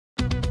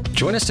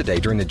Join us today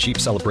during the Jeep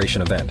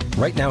Celebration event.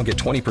 Right now, get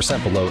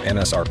 20% below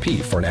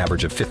MSRP for an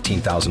average of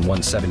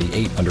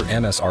 $15,178 under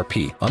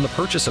MSRP on the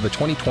purchase of a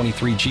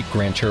 2023 Jeep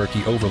Grand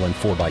Cherokee Overland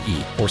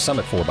 4xE or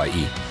Summit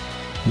 4xE.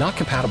 Not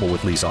compatible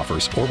with lease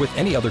offers or with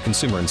any other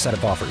consumer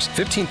incentive offers.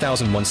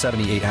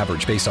 $15,178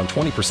 average based on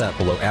 20%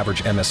 below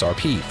average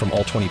MSRP from all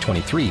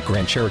 2023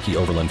 Grand Cherokee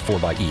Overland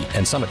 4xE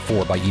and Summit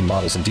 4xE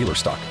models in dealer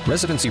stock.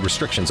 Residency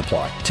restrictions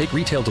apply. Take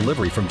retail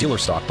delivery from dealer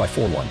stock by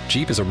 4/1.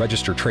 Jeep is a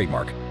registered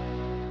trademark.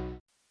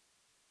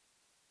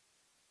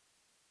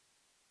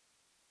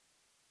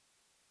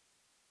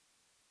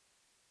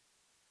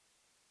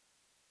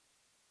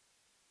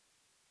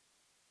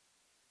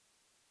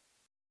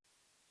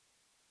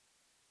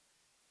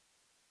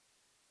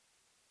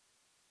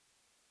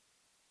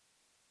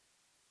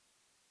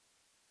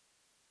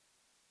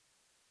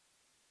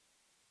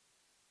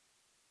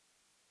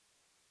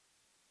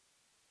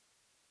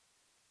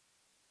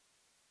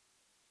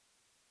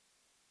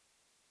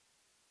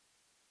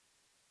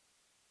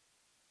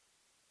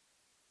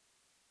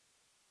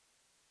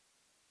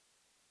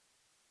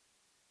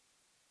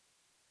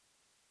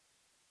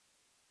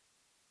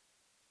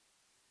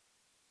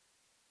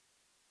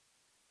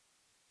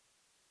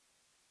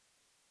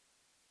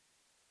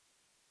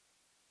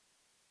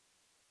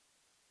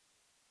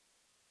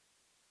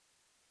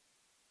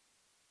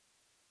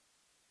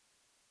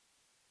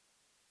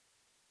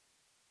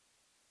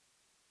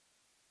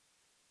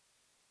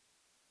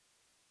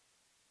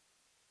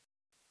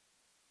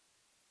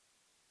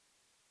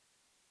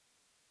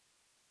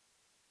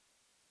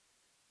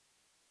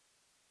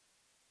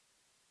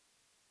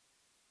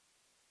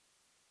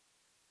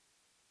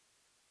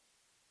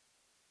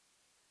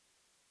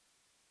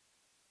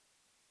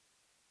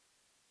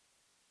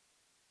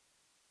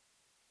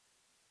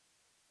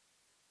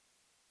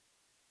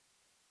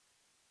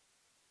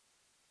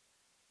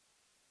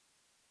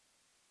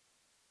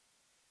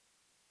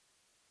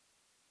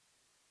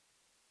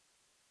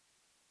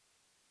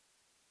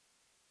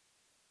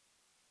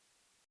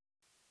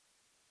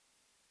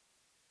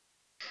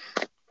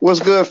 What's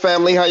good,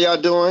 family? How y'all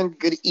doing?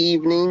 Good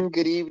evening,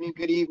 good evening,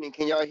 good evening.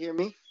 Can y'all hear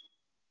me?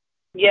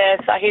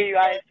 Yes, I hear you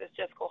guys. It's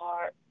just go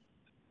hard.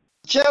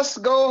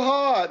 Just go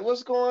hard.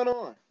 What's going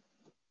on?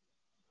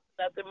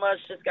 Nothing much.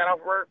 Just got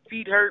off work.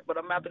 Feet hurt, but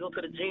I'm about to go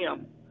to the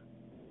gym.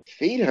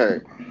 Feet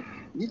hurt.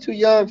 You too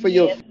young for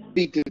your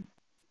feet to.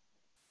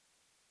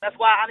 That's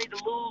why I need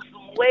to lose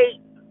some weight.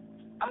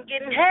 I'm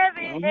getting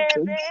heavy.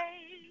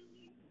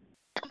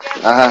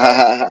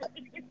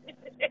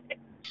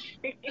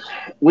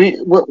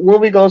 When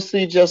we gonna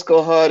see Just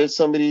Go Hard at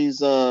some of these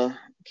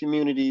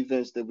community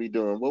events that we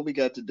doing? What we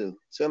got to do?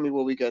 Tell me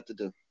what we got to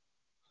do.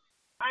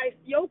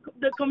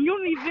 The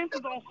community event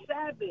is on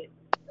Sabbath.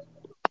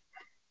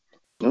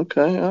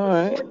 Okay, all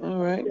right.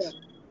 Yeah.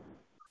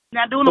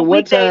 Now doing the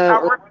weekdays, I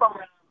work from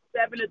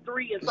 7 to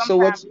 3, and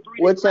sometimes 3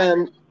 to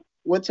 11.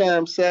 What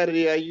time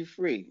Saturday are you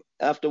free?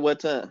 After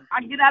what time?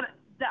 I get out of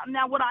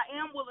now. What I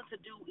am willing to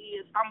do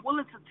is I'm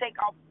willing to take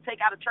out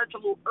of church a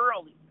little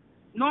early.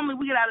 Normally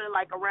we get out of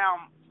like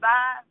around 5.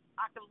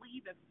 I can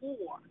leave at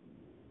 4.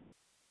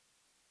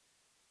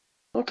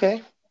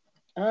 Okay,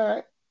 all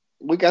right.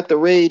 We got the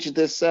rage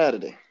this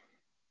Saturday.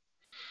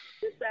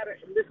 This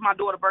Saturday, this is my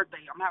daughter's birthday.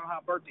 I'm having her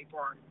birthday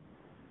party.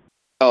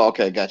 Oh,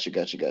 okay, got you.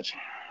 This is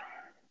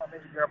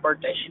her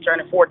birthday. She's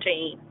turning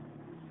 14.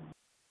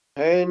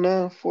 Hey,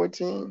 now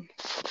 14.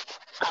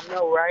 I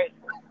know, right?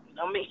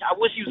 I mean, I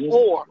wish you was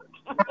 4.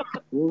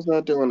 Who's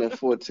not doing at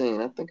 14?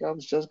 I think I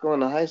was just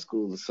going to high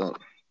school or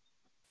something.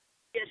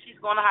 Yeah, she's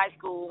going to high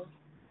school.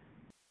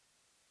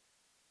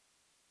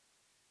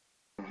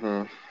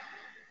 Mm-hmm.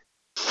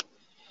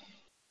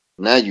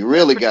 Now you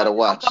really gotta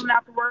watch. Coming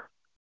out to work.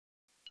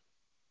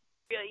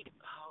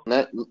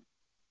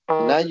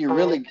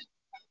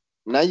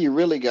 Now you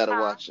really gotta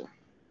watch her.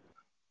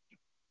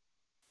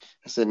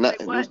 I said, now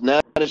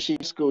that she's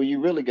in school,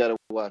 you really gotta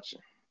watch her.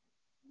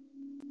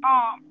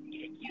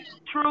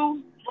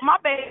 True. But my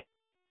baby,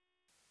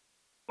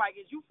 like,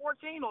 is you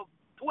 14 or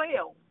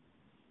 12?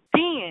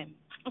 10.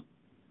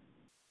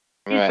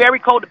 She's very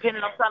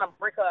codependent. I'm trying to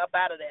break her up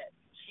out of that.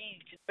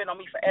 She's been on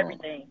me for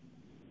everything.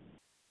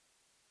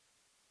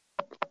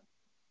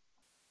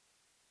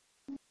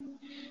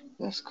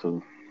 That's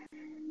cool.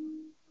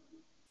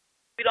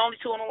 We the only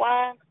two on the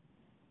line?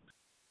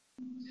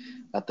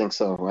 I think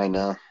so, right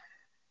now.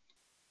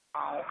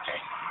 Oh,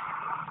 okay.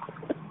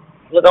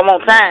 Look, I'm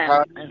on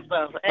time and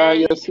stuff. How are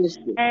your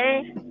sisters?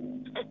 Hey.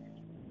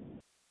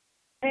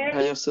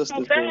 How your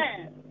sisters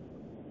doing?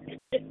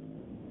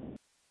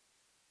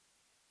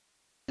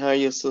 How are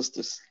your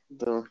sisters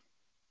doing?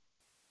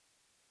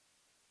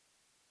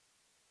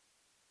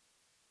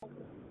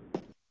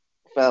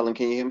 Fallon,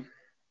 can you hear me?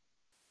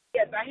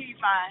 Yes, I hear you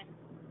fine.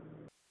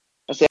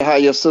 I said, how are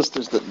your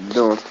sisters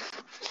doing?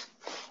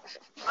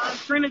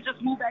 Trina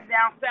just moved back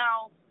down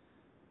south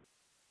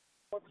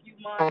for a few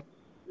months.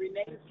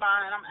 Renee's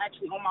fine. I'm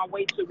actually on my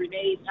way to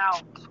Renee's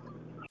house.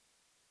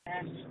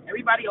 And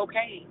everybody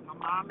okay. My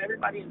mom,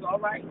 everybody is all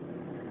right.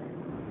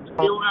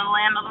 Still in the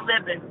land of the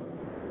living.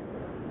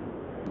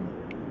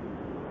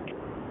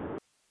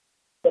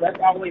 that's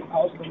always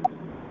awesome.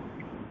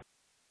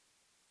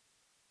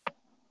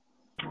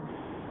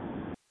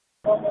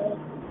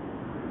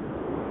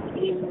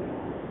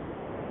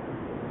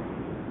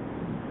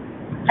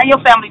 How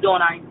your family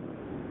doing, Ian?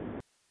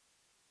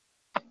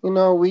 You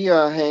know, we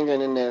are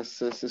hanging in there,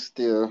 sis. It's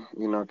still,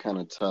 you know, kind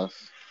of tough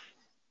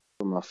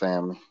for my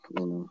family,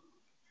 you know.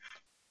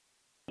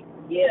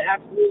 Yeah,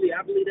 absolutely.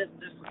 I believe that's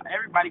just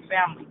everybody's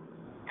family.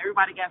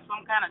 Everybody got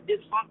some kind of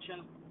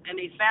dysfunction in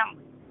their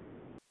family.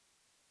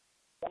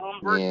 Some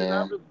worse than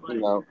Yeah, others, but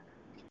you know,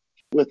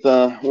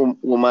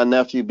 with my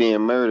nephew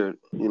being murdered,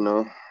 you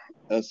know,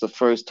 that's the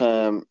first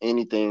time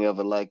anything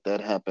ever like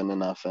that happened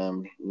in our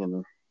family, you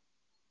know.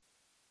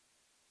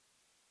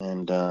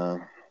 And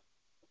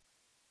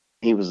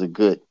he was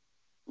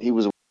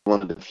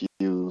one of the few,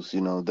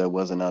 you know, that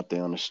wasn't out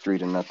there on the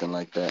street or nothing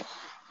like that.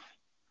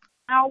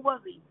 how old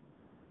was he?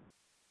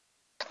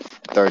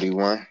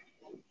 31.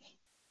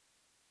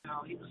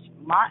 No, he was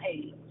my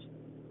age.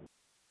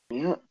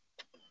 Yeah,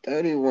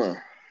 31.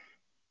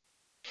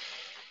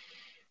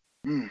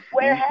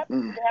 Where it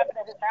happened? Did it happen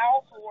at his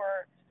house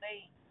or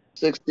they?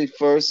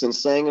 61st and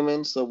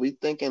Sangamon. So we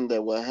thinking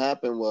that what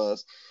happened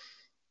was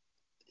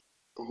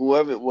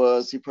whoever it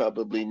was, he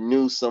probably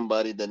knew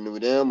somebody that knew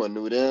them or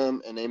knew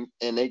them, and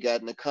they got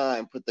in the car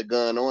and put the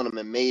gun on him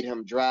and made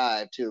him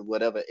drive to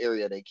whatever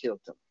area they killed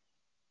him.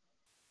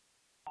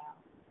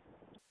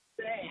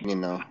 Dang. You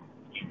know.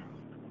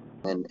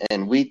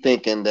 And we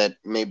thinking that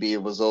maybe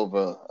it was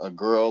over a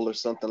girl or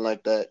something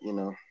like that, you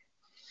know.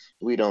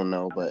 We don't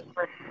know, but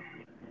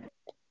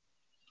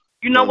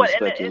you know only what? And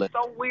speculate. it's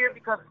so weird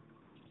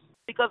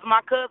because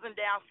my cousin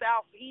down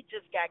south, he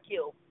just got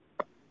killed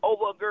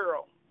over a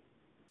girl.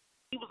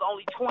 He was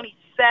only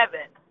 27.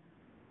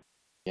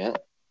 Yeah.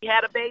 He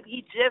had a baby.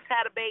 He just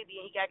had a baby,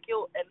 and he got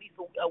killed at least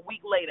a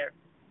week later.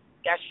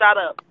 Got shot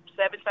up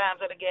 7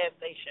 times at a gas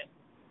station,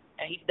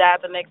 and he died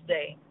the next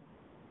day.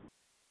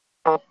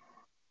 Well,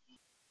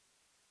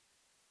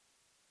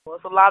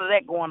 there's a lot of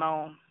that going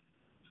on.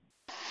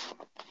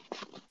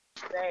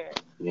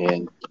 Sad. Yeah.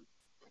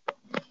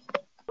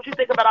 What you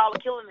think about all the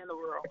killing in the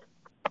world?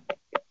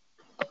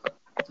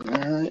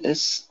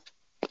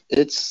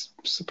 It's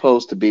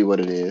supposed to be what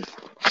it is.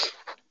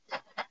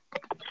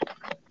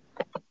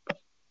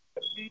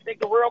 Do you think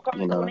the world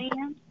coming to an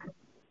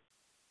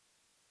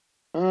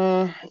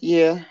end?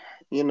 Yeah,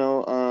 you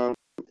know,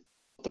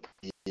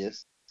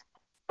 yes,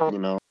 you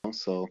know,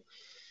 so,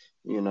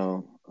 you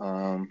know,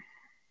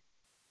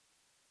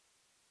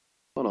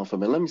 hold on for a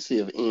minute. Let me see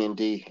if END,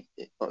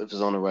 if it's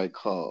on the right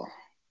call.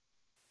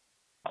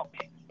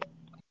 Okay.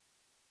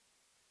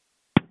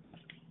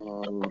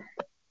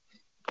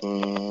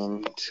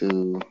 And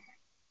to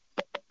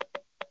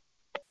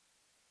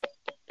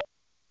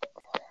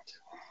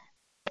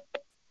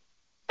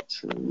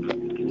the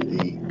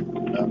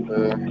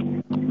number.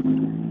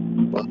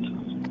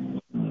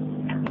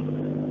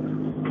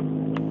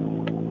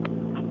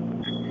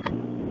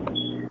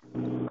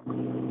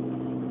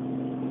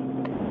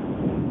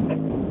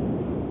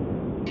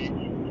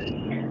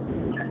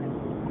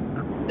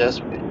 Yes.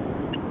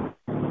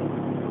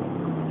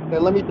 Okay,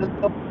 let me just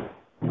tell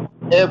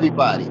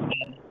everybody.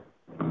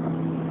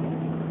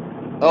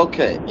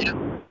 Okay.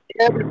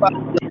 Everybody.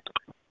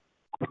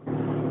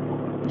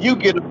 You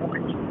get a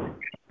voice.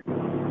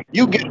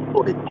 You get a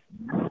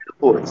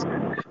voice.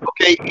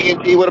 Okay,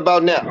 END, what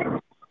about now?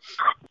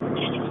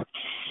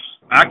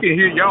 I can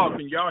hear y'all.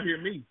 Can y'all hear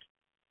me?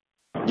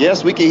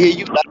 Yes, we can hear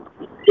you.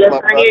 Yes,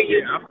 I hear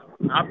you.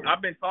 Yeah,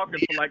 I've been talking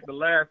for like the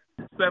last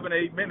 7 or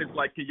 8 minutes.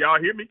 Like, can y'all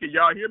hear me? Can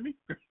y'all hear me?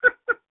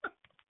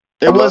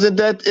 It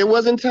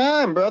wasn't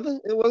time, brother.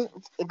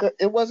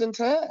 It wasn't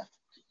time.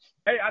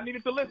 Hey, I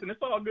needed to listen.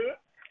 It's all good.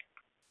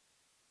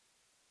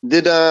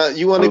 Did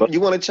you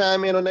want to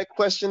chime in on that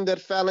question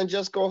that Fallon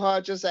just go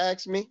hard just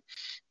asked me?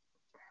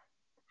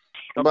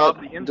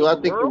 About the end do of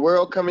I think the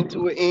world coming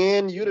to an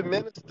end? You the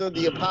minister,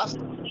 the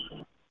apostle?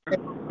 I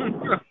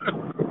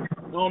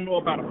don't know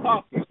about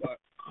apostle, but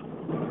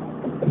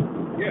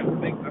yeah, I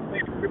think the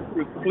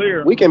scripture is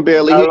clear. We can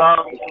barely hear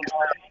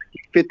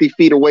 50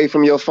 feet away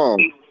from your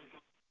phone.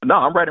 No,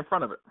 I'm right in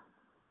front of it.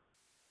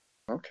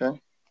 Okay.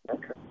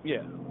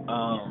 Yeah.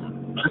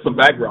 There's some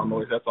background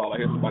noise. That's all. I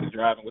hear somebody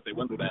driving with their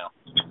window down.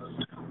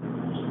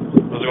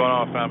 What's going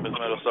on, fam? It's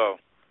Middle Soul.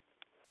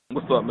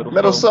 What's up,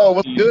 Middle Soul?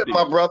 What's good,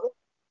 my brother?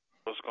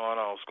 What's going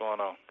on? What's going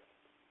on?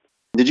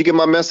 Did you get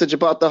my message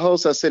about the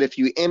host? I said if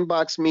you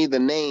inbox me the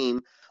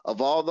name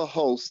of all the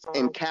hosts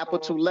in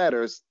capital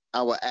letters,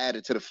 I will add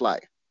it to the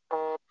flyer.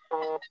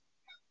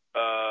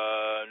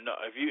 No.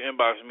 If you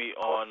inbox me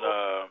on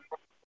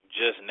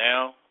just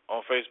now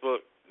on Facebook,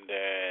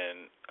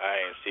 then I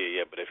ain't see it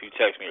yet. But if you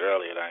text me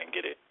earlier, I didn't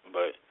get it.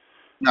 But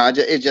no, I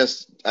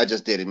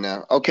just did it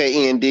now.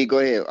 Okay, END, go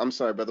ahead. I'm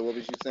sorry, brother. What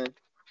was you saying?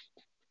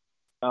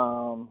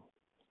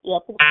 Yeah, I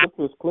think the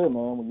scripture is clear,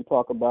 man. When you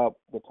talk about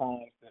the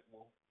times that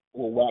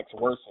will wax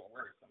worse and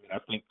worse. I mean, I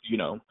think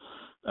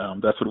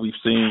that's what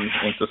we've seen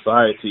in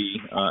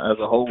society as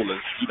a whole.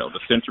 Is the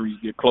centuries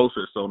get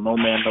closer, so no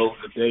man knows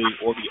the day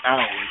or the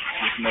hour.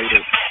 Just know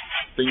that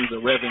things are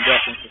revving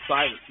up in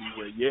society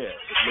where, it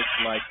looks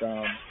like,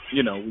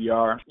 we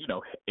are,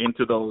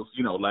 into those,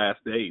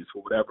 last days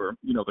for whatever,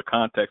 the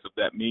context of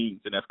that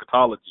means in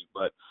eschatology.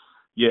 But,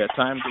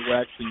 times are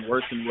waxing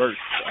worse and worse.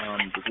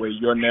 The way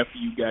your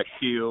nephew got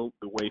killed,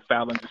 the way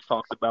Fallon just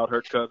talked about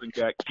her cousin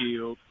got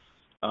killed,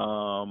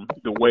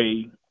 the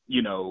way,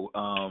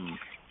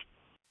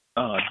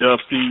 Dove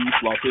Seeds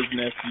lost his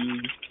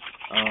nephew,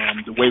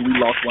 the way we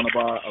lost one of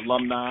our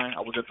alumni.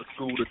 I was at the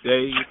school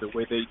today, the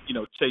way they,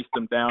 chased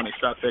them down and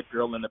shot that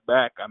girl in the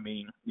back. I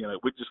mean,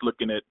 we're just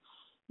looking at,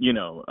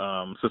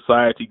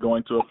 society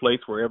going to a place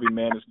where every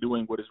man is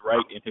doing what is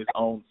right in his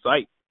own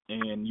sight.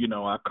 And,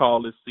 I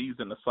call this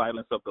season the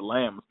silence of the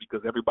lambs,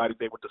 because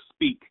everybody's able to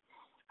speak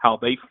how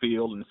they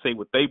feel and say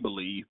what they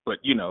believe. But,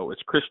 as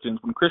Christians,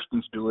 when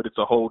Christians do it, it's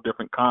a whole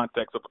different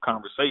context of a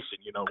conversation.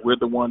 We're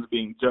the ones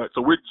being judged.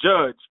 So we're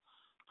judged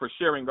for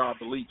sharing our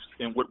beliefs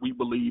and what we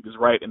believe is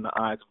right in the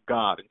eyes of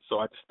God. And so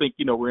I just think,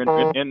 we're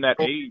in that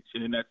age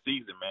and in that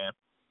season, man.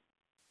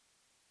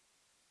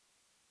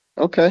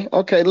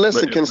 Okay.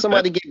 Listen,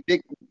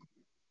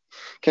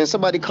 can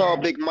somebody call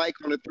Big Mike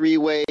on the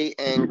three-way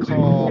and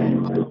call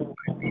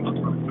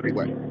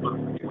three-way?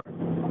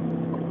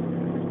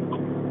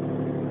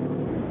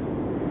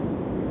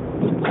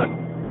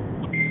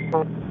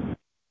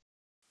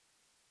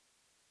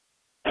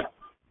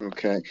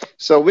 Okay,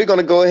 so we're going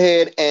to go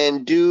ahead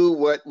and do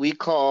what we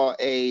call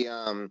a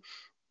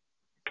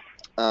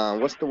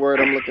what's the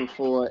word I'm looking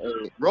for?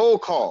 A roll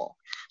call.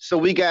 So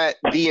we got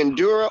the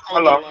Endura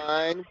on the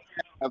line, we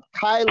have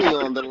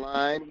Kylie on the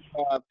line,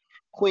 we have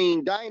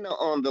Queen Dinah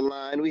on the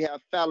line, we have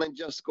Fallon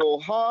Just Go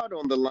Hard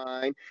on the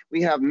line,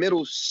 we have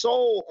Middle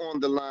Soul on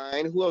the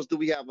line. Who else do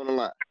we have on the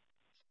line?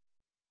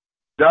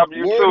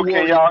 W2,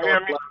 can y'all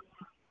hear me?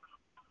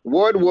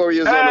 Word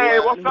Warriors on the line. Hey,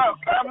 what's up,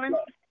 family?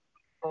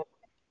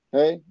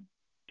 Hey.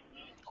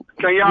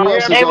 Can y'all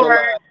hear me? Hey,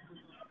 Word.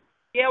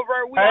 Yeah,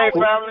 Word. Hey,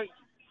 family.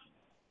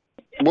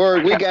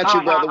 Word, we got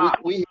you, brother.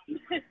 We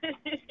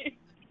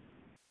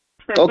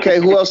Okay,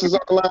 who else is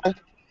on the line?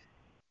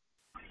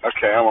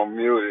 Okay, I'm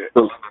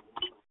unmuted.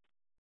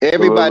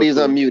 Everybody's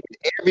unmuted.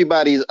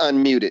 Everybody's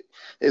unmuted.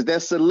 Is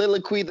that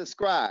Soliloquy the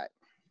Scribe?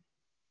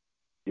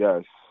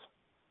 Yes.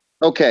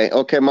 Okay,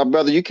 my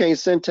brother, you can't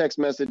send text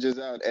messages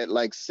out at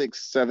like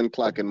 6, 7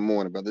 o'clock in the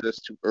morning, brother. That's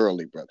too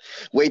early, brother.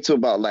 Wait till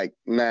about like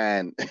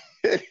 9.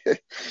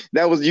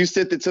 You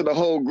sent it to the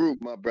whole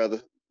group, my brother.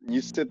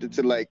 You sent it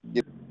to like,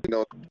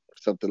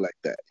 something like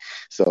that.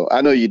 So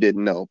I know you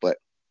didn't know, but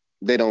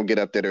they don't get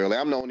up that early.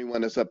 I'm the only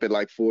one that's up at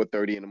like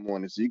 4:30 in the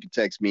morning, so you can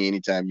text me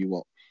anytime you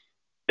want.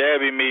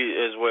 That'd be me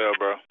as well,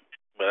 bro.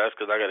 But that's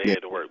because I got to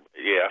head to work.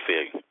 Yeah, I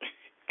feel you.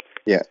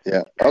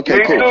 Yeah. Okay,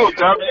 me cool. Me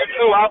too.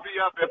 I'll be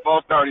up at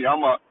 4:30.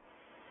 I'm up.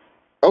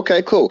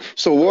 Okay, cool.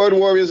 So Word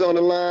Warriors on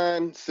the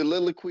line,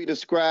 Soliloquy the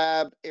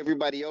Scribe,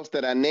 everybody else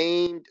that I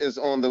named is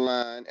on the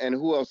line, and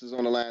who else is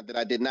on the line that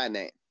I did not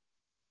name?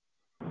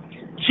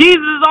 Jesus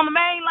is on the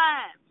main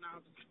line.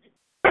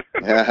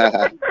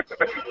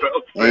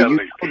 And you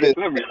know this,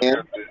 man.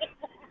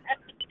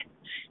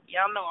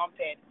 Y'all know I'm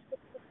petty.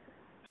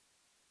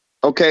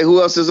 Okay,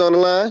 who else is on the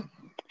line?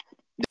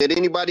 Did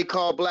anybody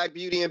call Black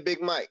Beauty and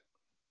Big Mike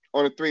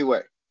on a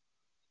three-way?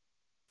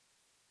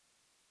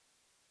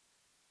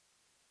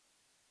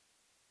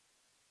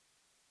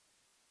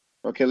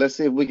 Okay, let's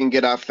see if we can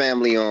get our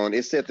family on.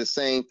 It said the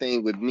same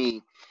thing with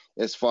me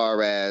as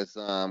far as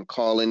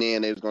calling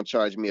in. It was going to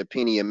charge me a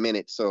penny a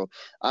minute. So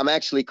I'm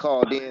actually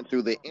called in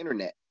through the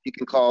internet. You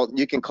can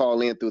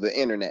call in through the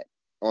internet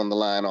on the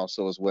line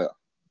also as well.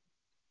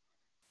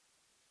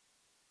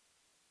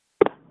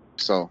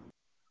 So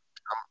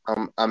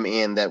I'm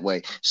in that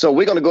way. So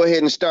we're going to go ahead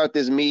and start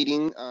this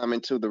meeting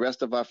until the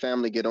rest of our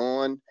family get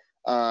on.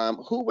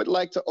 Who would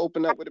like to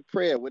open up with a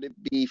prayer? Would it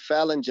be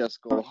Fallon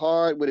Just Go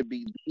Hard? Would it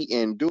be the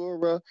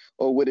Endura?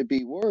 Or would it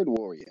be Word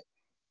Warrior?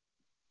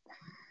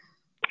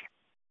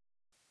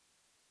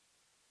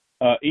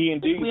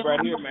 E&D is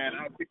right here, man.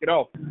 I'll kick it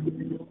off.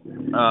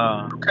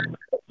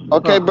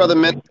 Okay, Brother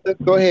Minister,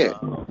 go ahead.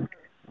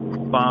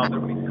 Father,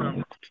 we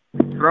come to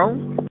the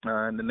throne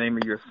in the name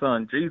of your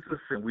Son, Jesus,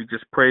 and we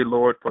just pray,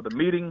 Lord, for the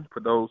meeting,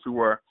 for those who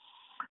are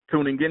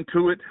tuning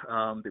into it,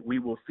 that we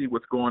will see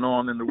what's going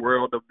on in the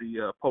world of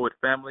the P.O.E.T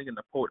family and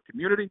the P.O.E.T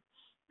community.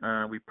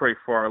 We pray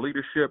for our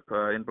leadership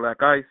in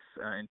Black Ice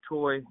and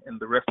Toy and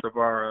the rest of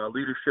our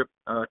leadership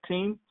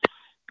team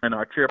and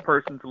our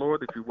chairpersons,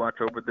 Lord, that you watch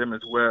over them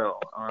as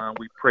well.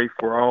 We pray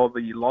for all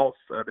the loss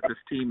that this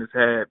team has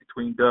had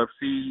between Dove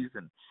Seas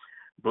and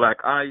Black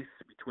Ice,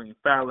 between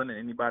Fallon and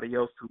anybody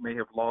else who may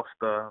have lost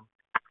a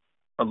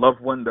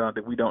loved one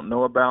that we don't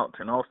know about,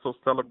 and also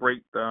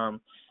celebrate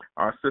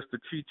our sister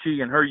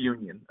Chi-Chi and her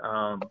union,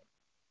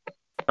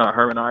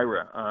 her and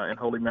Ira in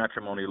holy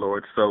matrimony,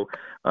 Lord. So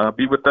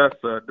be with us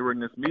during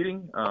this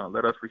meeting.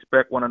 Let us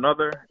respect one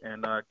another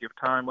and give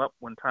time up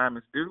when time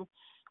is due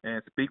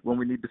and speak when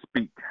we need to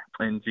speak.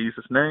 In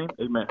Jesus' name,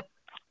 amen.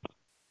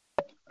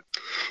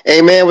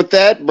 Amen with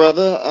that,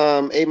 brother.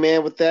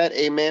 Amen with that.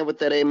 Amen with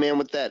that. Amen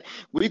with that.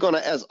 We're gonna,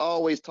 as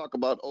always, talk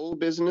about old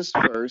business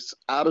first,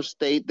 out of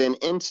state, then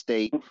in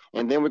state,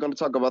 and then we're gonna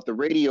talk about the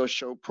radio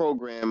show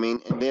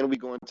programming, and then we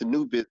go into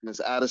new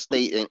business, out of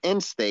state and in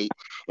state,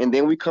 and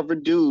then we cover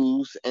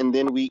dues, and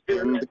then we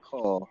end the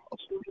call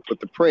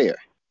with the prayer.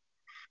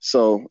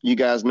 So you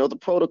guys know the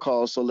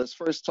protocol. So let's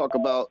first talk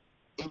about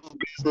any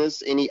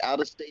business, any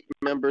out of state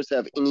members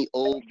have any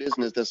old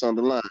business that's on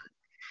the line.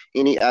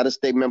 Any out of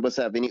state members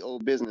have any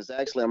old business?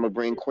 Actually, I'm gonna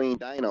bring Queen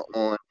Dinah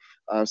on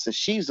since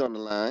she's on the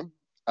line,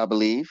 I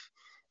believe,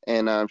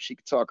 and she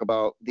could talk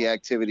about the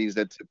activities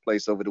that took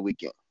place over the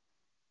weekend.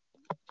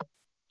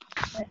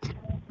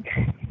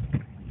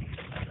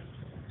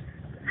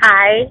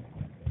 Hi.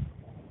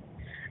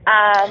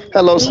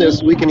 Hello,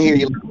 sis. We can hear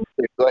you.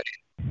 Go ahead.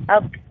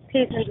 Oh,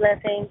 peace and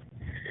blessings.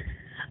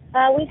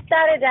 We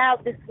started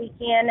out this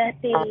weekend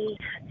at the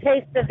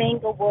Taste of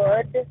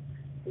Inglewood,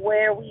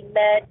 where we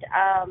met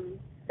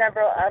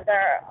several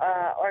other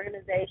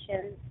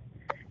organizations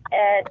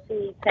at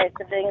the Taste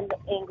of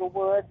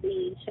Inglewood,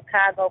 the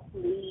Chicago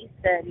Police,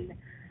 and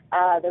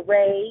the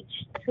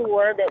Rage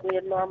tour that we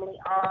are normally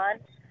on.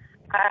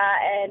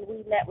 And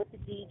we met with the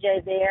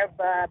DJ there.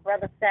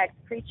 Brother Sax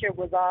Preacher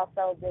was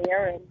also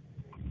there,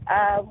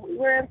 and we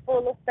were in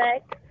full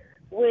effect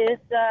with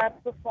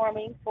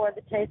performing for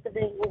the Taste of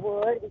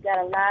Inglewood. We got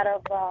a lot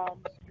of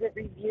good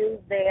reviews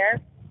there.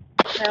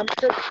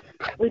 So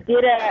we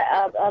did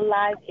a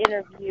live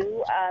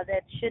interview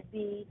that should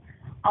be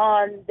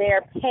on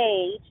their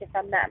page, if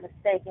I'm not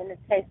mistaken, the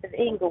Taste of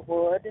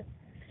Inglewood.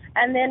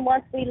 And then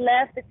once we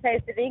left the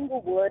Taste of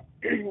Inglewood,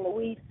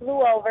 we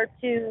flew over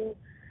to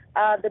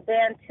the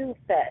Bantu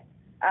Fest.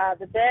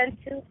 The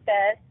Bantu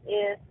Fest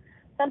is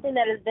something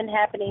that has been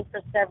happening for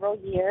several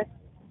years.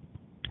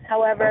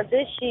 However,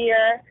 this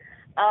year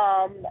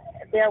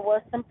there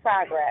was some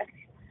progress.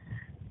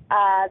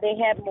 They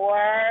had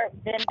more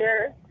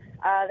vendors.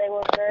 They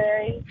were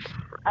very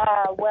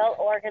well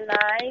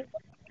organized.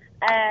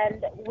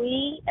 And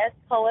we, as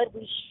P.O.E.T.,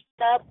 we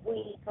showed up,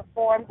 we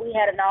performed, we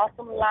had an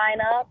awesome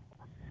lineup.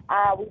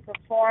 We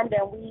performed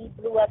and we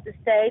blew up the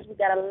stage. We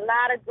got a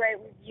lot of great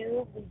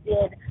reviews. We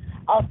did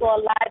also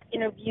a live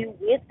interview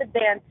with the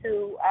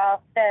Bantu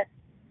Fest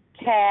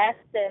cast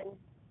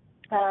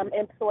and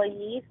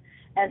employees.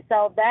 And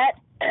so that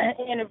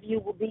interview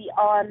will be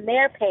on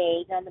their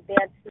page, on the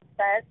Bantu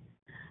Fest.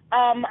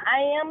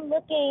 I am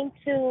looking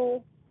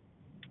to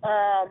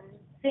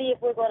see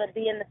if we're going to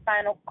be in the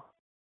final.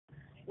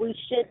 We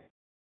should,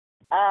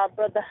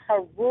 Brother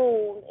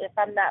Haroon, if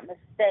I'm not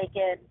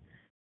mistaken,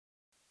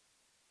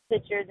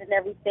 pictures and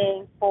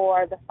everything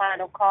for the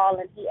final call,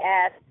 and he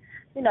asked,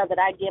 that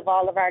I give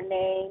all of our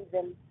names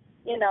and,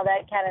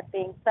 that kind of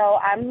thing. So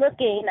I'm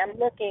looking. I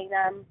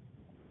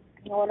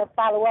want to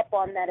follow up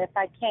on that if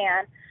I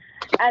can.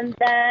 And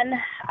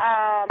then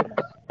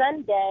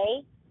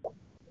Sunday,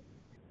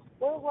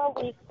 where were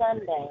we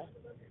Sunday?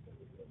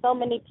 So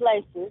many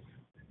places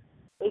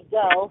we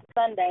go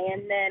Sunday.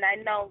 And then I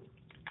know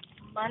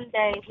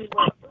Monday we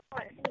were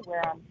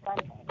anywhere on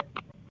Sunday.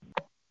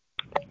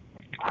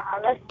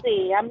 Let's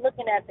see. I'm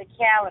looking at the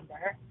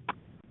calendar.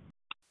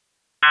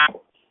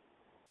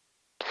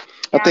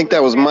 I think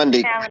that was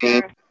Monday.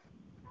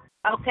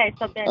 Okay,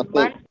 so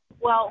then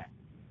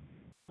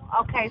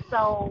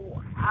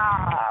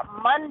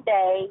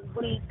Monday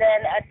we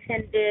then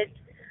attended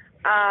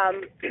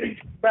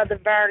Brother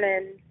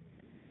Vernon's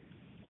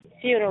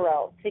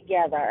funeral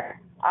together.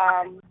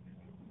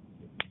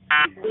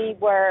 We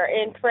were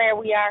in prayer.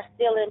 We are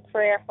still in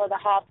prayer for the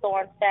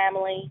Hawthorne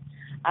family.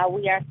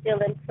 We are still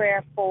in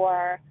prayer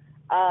for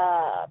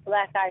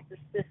Black Ice's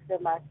sister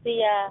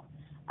Marcia,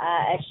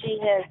 as she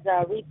has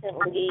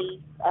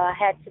recently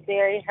had to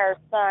bury her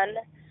son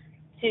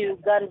to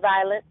gun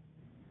violence.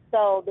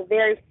 So the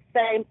very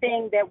same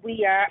thing that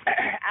we are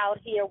out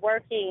here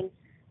working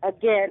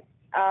against,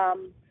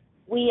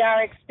 we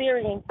are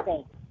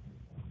experiencing,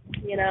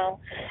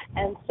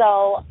 And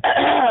so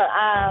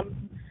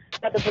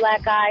Brother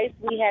Black Ice,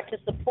 we had to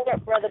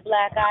support Brother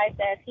Black Ice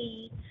as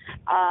he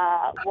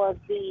was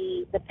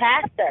the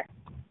pastor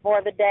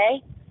for the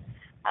day.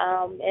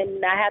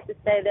 And I have to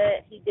say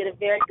that he did a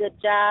very good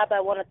job.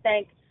 I want to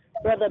thank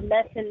Brother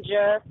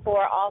Messenger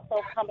for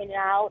also coming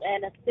out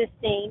and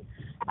assisting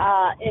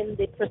in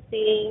the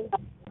proceedings.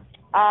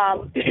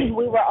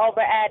 We were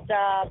over at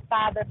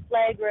Father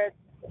Flager's,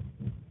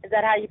 is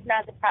that how you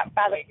pronounce it?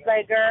 Father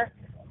Flager?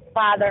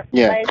 Father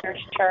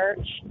Flager's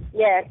church.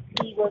 Yes,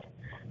 he was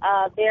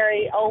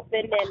very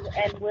open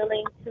and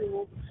willing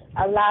to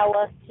allow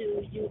us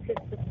to use his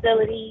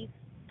facilities,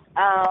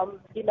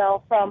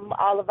 from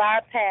all of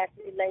our past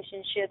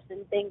relationships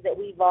and things that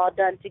we've all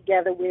done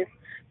together with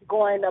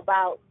going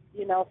about,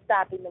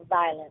 stopping the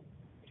violence.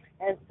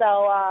 And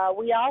so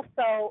we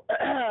also,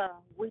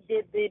 we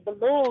did the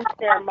balloon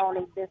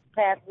ceremony this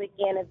past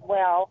weekend as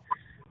well.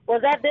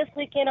 Was that this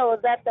weekend or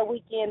was that the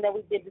weekend that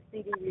we did the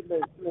CD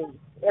release?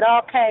 It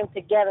all came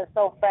together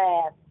so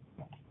fast.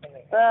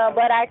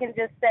 But I can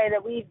just say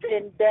that we've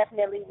been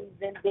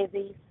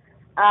busy.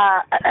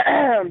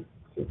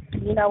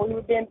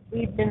 we've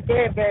been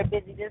very, very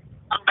busy this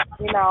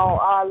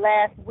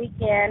last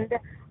weekend.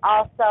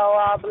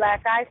 Also,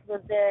 Black Ice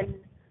was in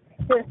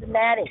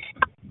Cincinnati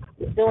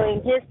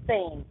doing his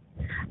thing.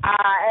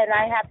 And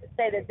I have to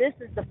say that this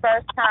is the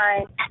first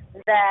time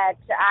that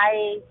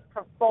I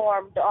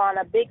performed on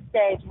a big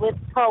stage with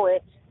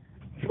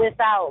P.O.E.T.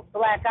 without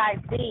Black Ice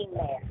being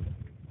there.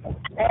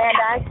 And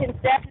I can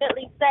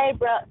definitely say,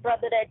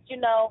 brother, that,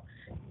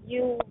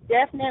 you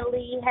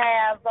definitely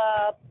have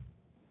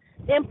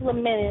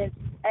implemented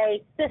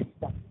a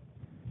system.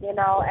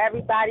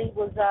 Everybody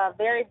was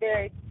very,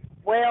 very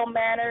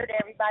well-mannered.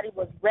 Everybody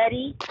was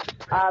ready,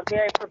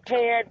 very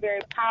prepared,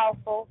 very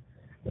powerful.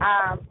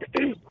 And,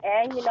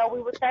 we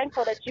were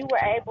thankful that you were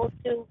able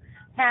to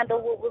handle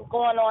what was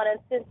going on in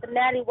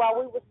Cincinnati while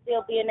we were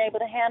still being able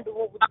to handle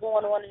what was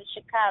going on in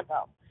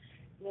Chicago.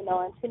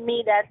 And to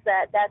me, that's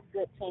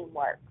good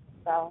teamwork.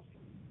 So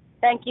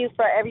thank you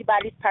for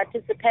everybody's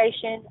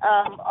participation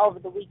over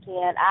the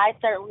weekend. I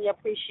certainly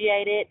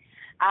appreciate it.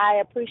 I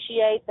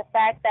appreciate the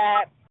fact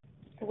that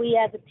we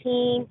as a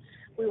team,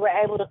 we were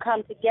able to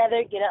come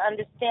together, get an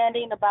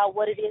understanding about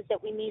what it is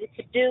that we needed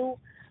to do.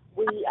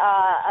 We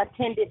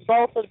attended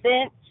both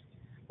events.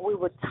 We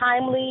were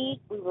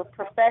timely. We were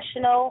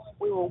professional.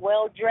 We were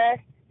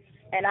well-dressed,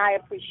 and I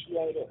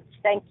appreciate it.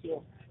 Thank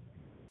you.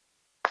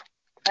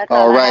 That's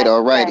all right.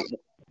 Say.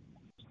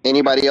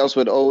 Anybody else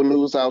with old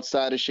news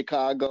outside of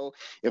Chicago?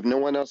 If no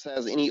one else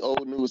has any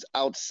old news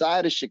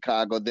outside of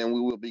Chicago, then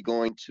we will be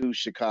going to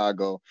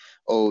Chicago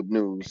old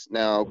news.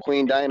 Now,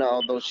 Queen Dinah,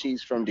 although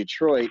she's from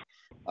Detroit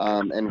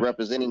and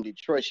representing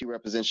Detroit, she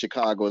represents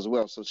Chicago as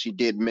well. So she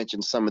did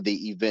mention some of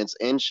the events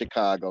in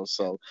Chicago.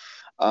 So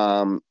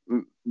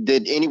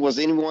was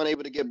anyone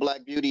able to get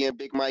Black Beauty and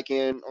Big Mike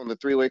in on the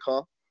three-way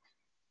call?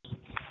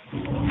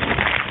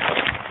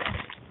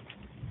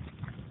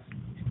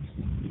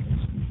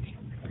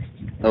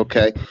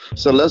 Okay,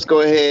 so let's go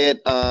ahead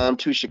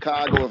to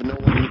Chicago. If no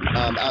one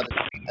out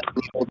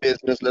of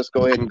business, let's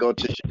go ahead and go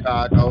to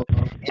Chicago.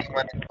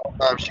 Anyone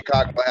in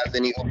Chicago has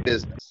any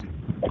business?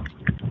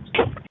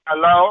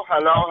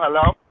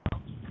 Hello.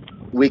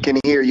 We can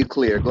hear you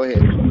clear. Go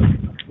ahead.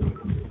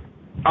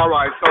 All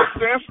right. So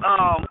since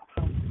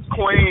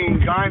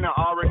Queen Dinah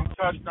already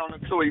touched on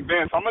the two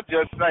events, I'm gonna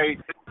just say,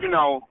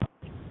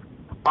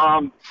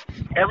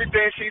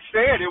 everything she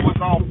said, it was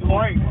on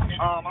point.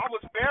 I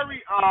was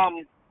very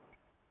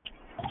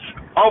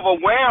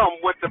overwhelmed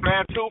with the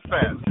Bantu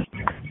Fest.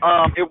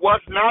 It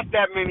was not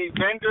that many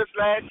vendors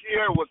last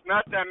year. It was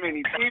not that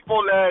many people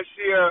last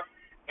year.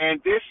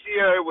 And this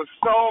year it was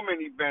so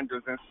many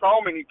vendors and so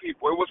many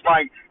people. It was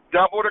like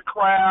double the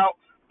crowd,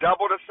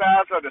 double the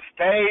size of the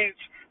stage,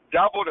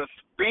 double the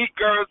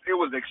speakers. It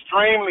was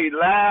extremely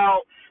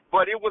loud,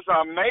 but it was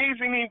an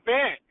amazing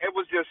event. It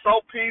was just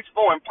so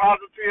peaceful and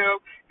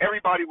positive.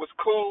 Everybody was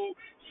cool.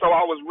 So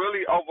I was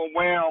really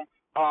overwhelmed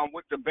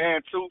with the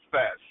Bantu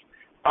Fest.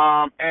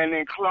 And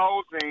in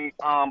closing,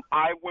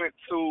 I went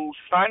to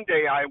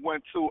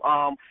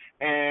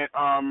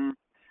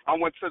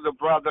the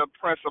brother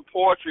Prince of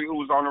Poetry, who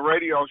was on the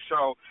radio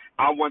show.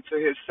 I went to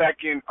his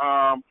second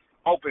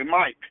open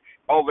mic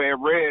over at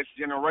Red's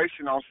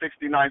Generation on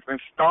 69th and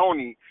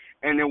Stony,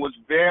 and it was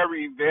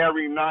very,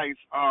 very nice.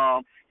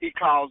 He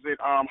calls it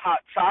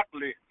hot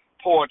chocolate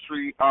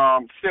poetry,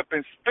 sip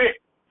and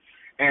spit.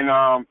 And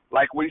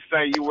like we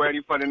say, you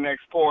ready for the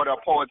next poet or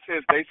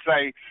poetess, they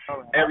say,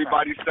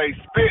 everybody say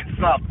spit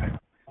something.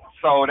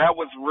 So that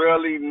was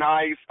really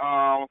nice.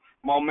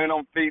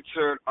 Momentum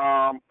featured,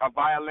 a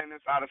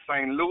violinist out of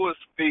St. Louis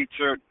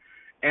featured,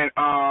 and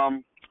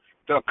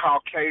the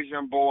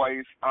Caucasian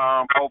boys,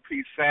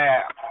 O.P.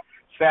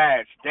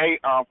 Sag, they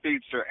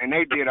featured, and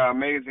they did an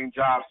amazing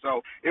job.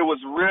 So it was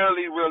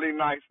really, really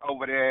nice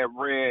over there at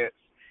Reds.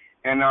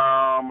 And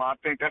I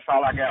think that's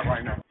all I got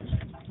right now.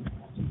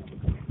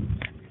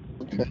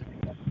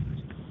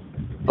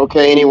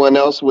 Okay, anyone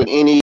else with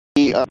any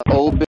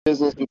old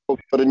business before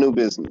we go to new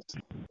business?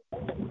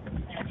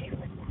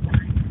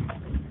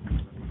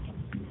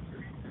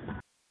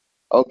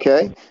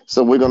 Okay,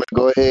 so we're going to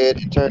go ahead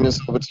and turn this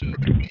over to the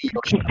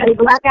video show. Hey,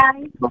 Black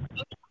Guy?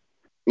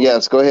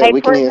 Yes, go ahead. Hey,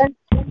 we can hear.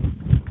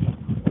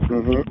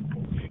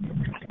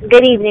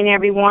 Good evening,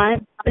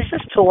 everyone. This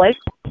is Toy.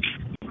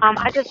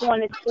 I just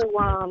wanted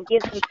to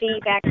give some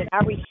feedback that I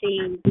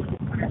received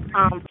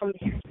from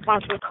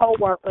some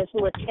co-workers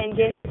who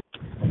attended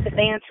the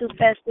Bantu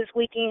Fest this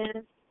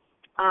weekend.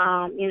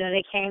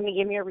 They came to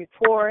give me a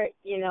report.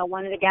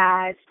 One of the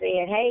guys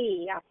said,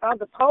 hey, I saw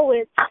the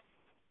poets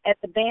at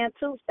the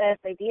Bantu Fest.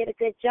 They did a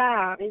good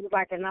job. He was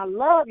like, and I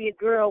love your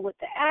girl with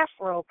the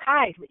afro,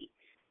 Kylie.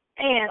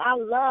 And I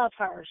love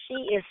her.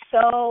 She is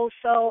so,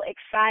 so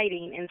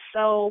exciting and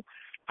so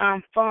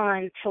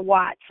fun to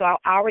watch. So I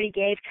already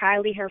gave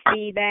Kylie her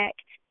feedback.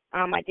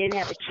 I didn't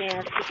have a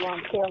chance to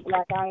tell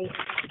Black Ice.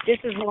 This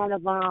is one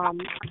of my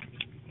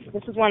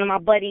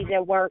buddies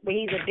at work, but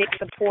he's a big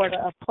supporter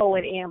of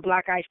P.O.E.T. and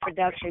Black Ice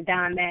Production,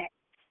 Don Mack.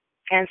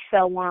 And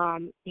so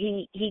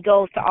he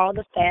goes to all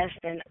the fests,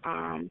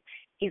 and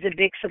he's a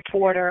big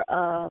supporter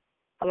of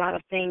a lot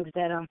of things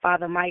that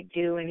Father Mike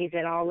do, and he's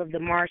at all of the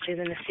marches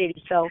in the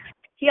city. So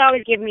he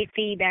always gives me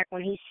feedback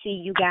when he see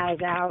you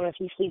guys out or if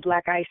he see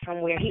Black Ice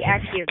somewhere. He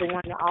actually is the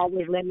one that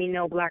always let me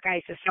know Black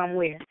Ice is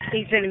somewhere.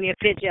 He's sending me a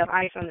picture of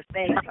Ice on the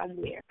stage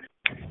somewhere.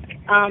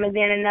 And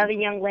then another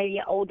young lady,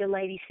 an older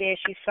lady, said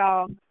she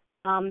saw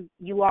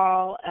you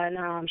all,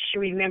 and she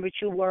remembered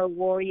you were a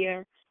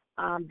warrior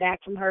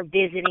back from her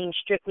visiting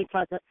strictly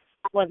for the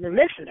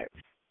listeners.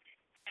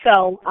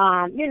 So,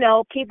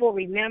 people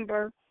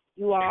remember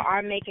you all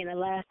are making a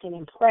lasting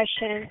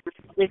impression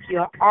with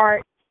your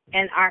art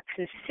and our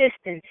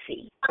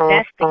consistency.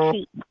 That's the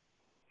key,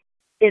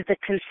 is the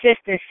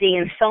consistency.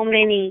 And so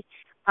many,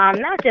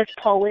 not just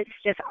poets,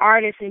 just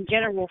artists in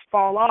general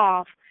fall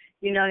off.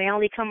 They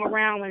only come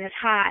around when it's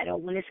hot or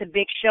when it's a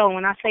big show.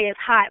 When I say it's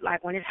hot,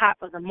 like when it's hot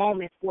for the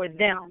moment for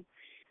them,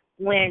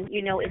 when,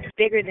 it's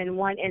bigger than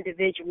one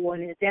individual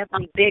and it's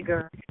definitely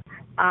bigger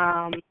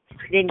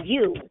than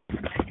you,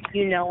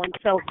 and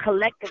so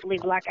collectively,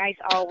 Black Ice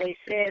always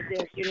says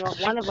this,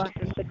 if one of us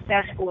is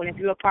successful and if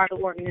you're a part of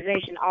the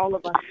organization, all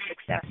of us are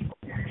successful.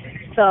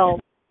 So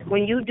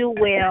when you do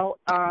well,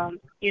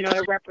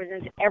 it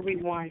represents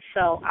everyone.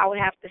 So I would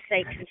have to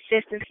say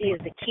consistency is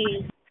the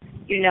key.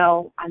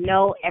 I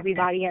know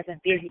everybody has a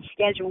busy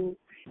schedule,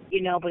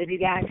 but if you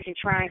guys can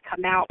try and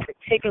come out,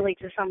 particularly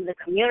to some of the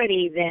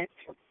community events,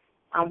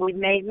 we've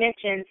made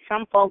mention,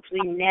 some folks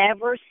we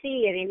never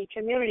see at any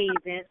community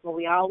events, but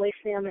we always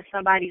see them at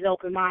somebody's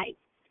open mic.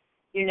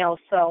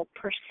 So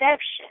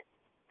perception,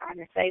 I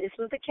didn't say this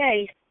was the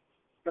case.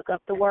 Look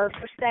up the word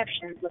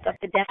perception. Look up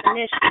the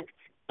definition.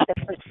 The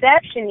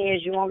perception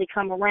is you only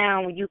come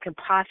around when you can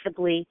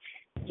possibly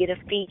get a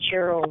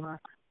feature or,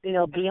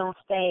 be on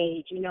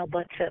stage,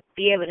 but to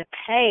be able to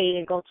pay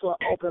and go to an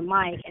open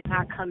mic and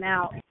not come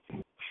out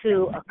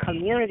to a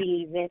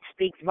community event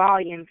speaks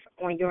volumes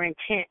on your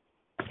intent.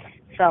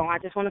 So I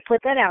just want to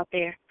put that out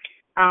there.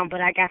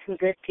 But I got some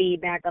good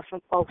feedback of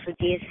some folks who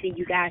did see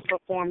you guys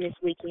perform this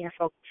weekend.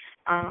 So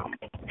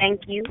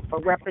thank you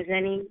for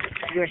representing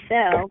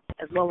yourself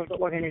as well as the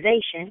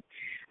organization.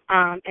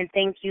 And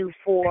thank you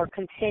for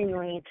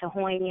continuing to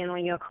hone in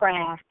on your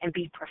craft and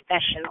be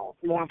professional,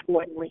 more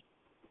importantly.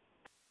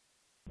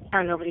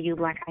 Turn over to you,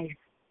 Black Ice.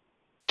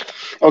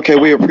 Okay,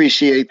 we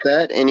appreciate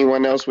that.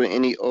 Anyone else with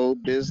any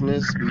old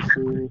business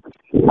before we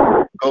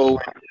go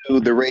into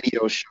the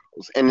radio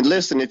shows? And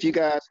listen, if you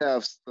guys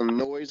have some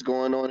noise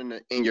going on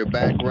in your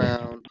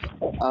background,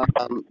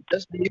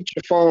 just mute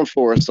your phone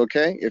for us,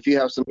 okay? If you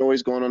have some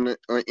noise going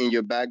on in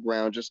your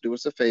background, just do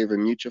us a favor,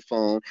 mute your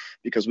phone,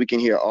 because we can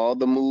hear all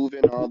the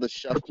moving, all the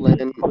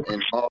shuffling,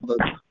 and all the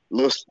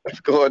little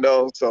stuff going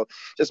on. So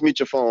just mute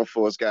your phone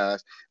for us,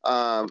 guys.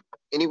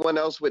 Anyone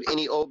else with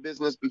any old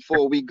business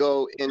before we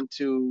go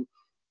into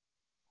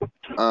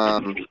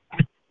the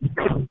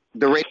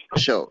radio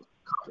show?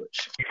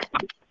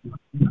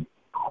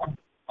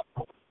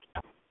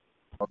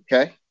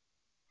 Okay.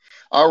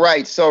 All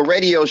right. So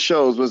radio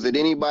shows. Was it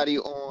anybody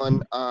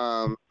on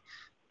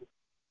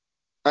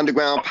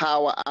Underground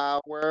Power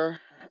Hour?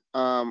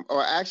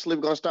 Or actually,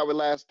 we're going to start with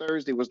last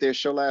Thursday. Was there a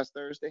show last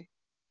Thursday?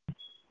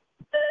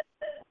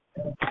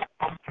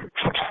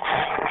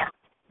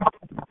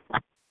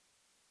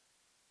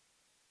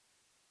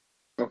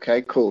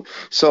 Okay, cool.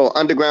 So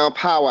Underground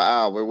Power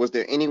Hour. Was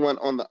there anyone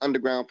on the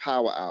Underground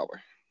Power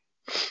Hour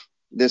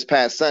this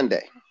past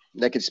Sunday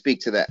that could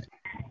speak to that?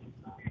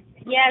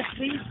 Yes,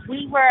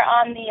 we were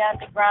on the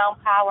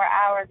Underground Power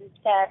Hour this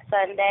past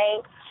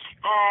Sunday,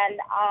 and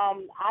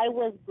I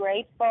was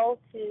grateful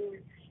to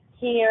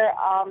hear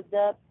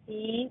the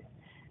P.O.E.T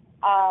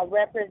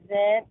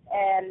represent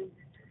and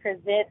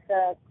present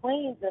the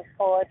Queens of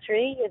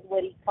Poetry, is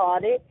what he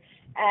called it.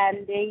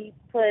 And they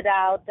put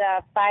out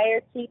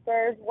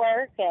Firekeeper's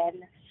work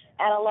and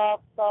Analog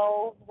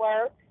Soul's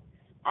work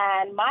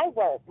and my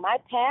work, my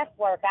past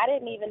work. I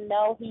didn't even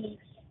know he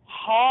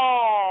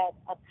had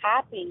a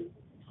copy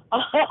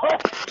of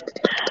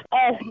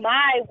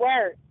my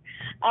work.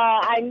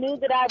 I knew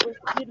that I was,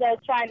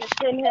 trying to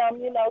send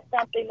him,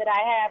 something that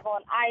I have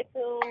on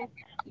iTunes.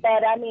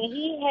 But,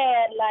 he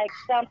had,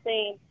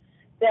 something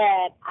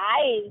that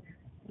I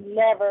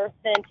never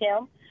sent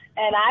him.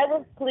 And I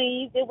was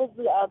pleased. It was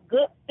a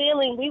good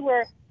feeling. We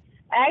were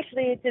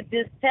actually, to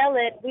just tell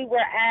it, we were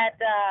at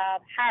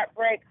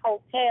Heartbreak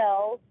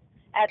Hotels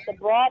at the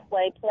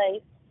Broadway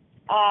place.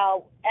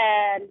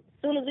 And as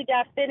soon as we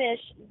got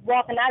finished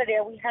walking out of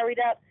there, we hurried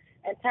up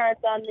and turned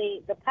on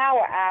the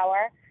Power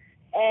Hour.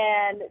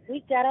 And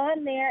we got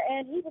on there,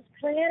 and he was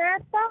playing our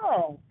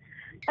song.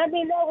 That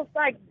was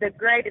the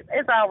greatest.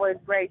 It's always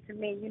great to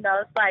me.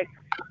 It's like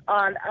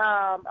on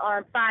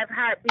 5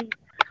 Heartbeats,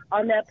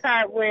 on that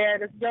part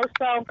where your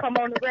song come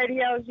on the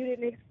radio, you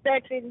didn't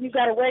expect it, you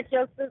got to wake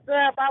your sister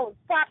up. I was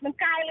popping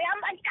Kylie.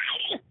 I'm like,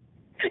 Kylie,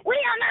 we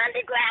on the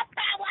Underground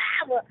Power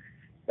Hour.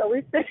 So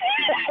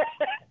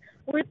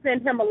we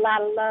sent him a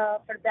lot of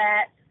love for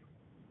that.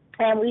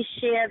 And we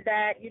shared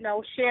that,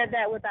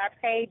 with our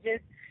pages,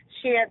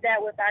 shared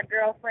that with our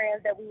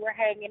girlfriends that we were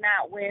hanging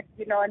out with,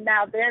 and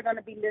now they're going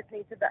to be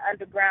listening to the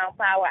Underground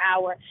Power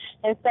Hour.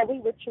 And so we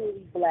were truly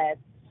blessed.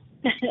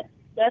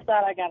 That's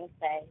all I gotta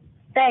say.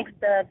 Thanks,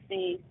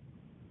 Steve.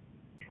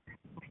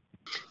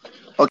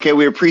 Okay,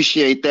 we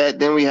appreciate that.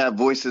 Then we have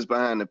Voices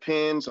Behind the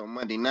Pens on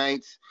Monday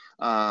nights.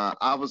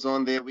 I was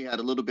on there. We had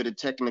a little bit of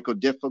technical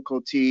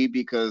difficulty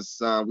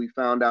because we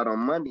found out on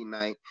Monday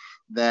night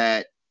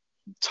that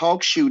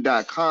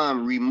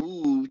TalkShoe.com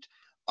removed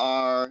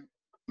our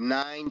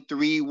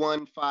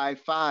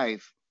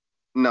 93155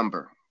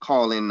 number,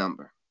 call-in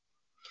number.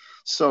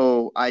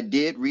 So I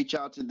did reach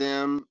out to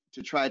them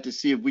to try to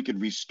see if we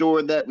could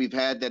restore that. We've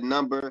had that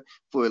number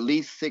for at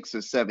least 6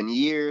 or 7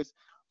 years.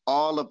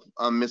 All of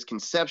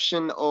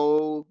Misconception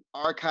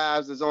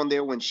archives is on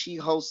there when she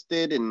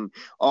hosted, and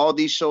all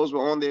these shows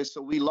were on there.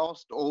 So we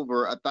lost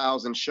over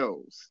 1,000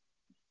 shows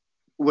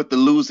with the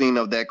losing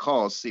of that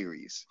call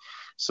series.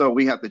 So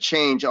we have to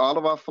change all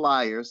of our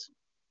flyers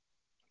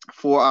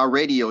for our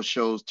radio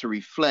shows to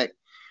reflect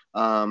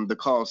the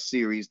call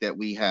series that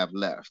we have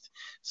left.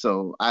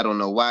 So I don't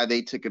know why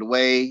they took it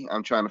away.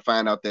 I'm trying to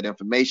find out that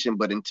information.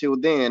 But until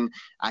then,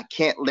 I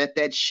can't let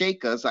that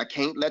shake us. I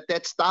can't let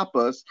that stop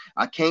us.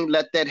 I can't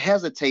let that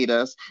hesitate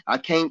us. I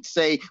can't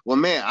say, well,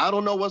 man, I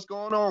don't know what's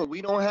going on.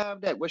 We don't have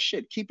that. Well,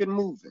 shit, keep it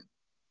moving.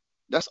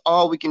 That's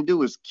all we can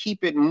do is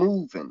keep it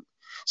moving.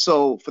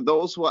 So for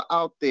those who are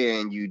out there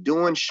and you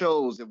doing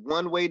shows, if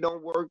one way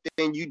don't work,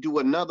 then you do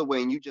another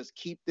way and you just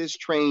keep this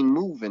train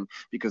moving,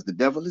 because the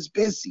devil is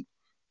busy.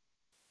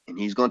 And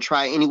he's going to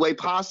try any way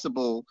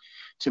possible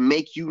to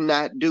make you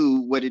not do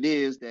what it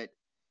is that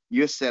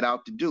you're set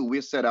out to do.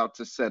 We're set out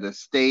to set a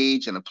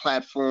stage and a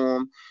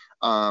platform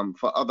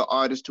for other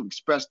artists to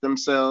express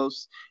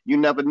themselves. You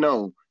never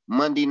know.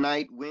 Monday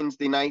night,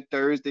 Wednesday night,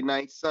 Thursday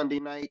night, Sunday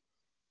night,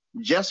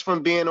 just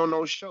from being on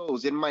those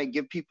shows, it might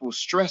give people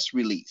stress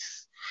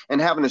release.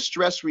 And having a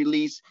stress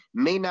release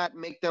may not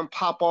make them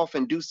pop off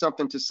and do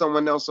something to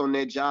someone else on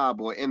their job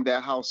or in their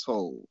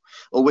household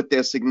or with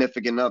their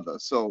significant other.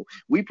 So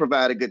we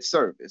provide a good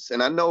service.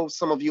 And I know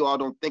some of you all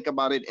don't think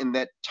about it in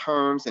that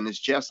terms, and it's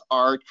just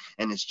art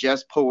and it's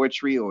just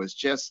poetry or it's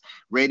just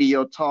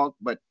radio talk,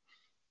 but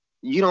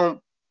you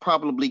don't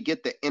probably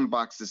get the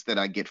inboxes that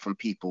I get from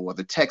people or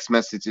the text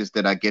messages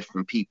that I get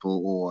from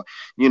people, or,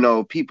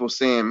 people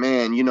saying,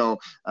 man,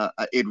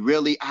 it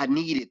really, I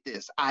needed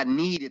this. I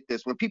needed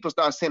this. When people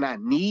start saying, I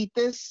need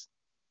this,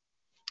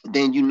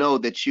 then you know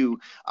that you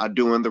are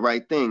doing the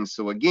right thing.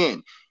 So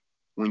again,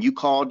 when you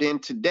called in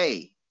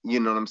today,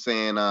 you know what I'm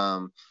saying?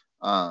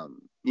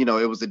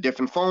 It was a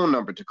different phone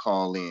number to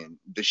call in.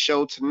 The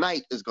show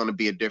tonight is going to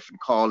be a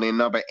different call-in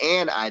number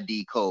and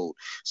ID code.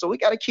 So we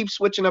got to keep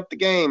switching up the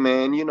game,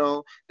 man.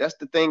 That's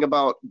the thing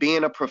about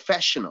being a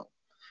professional.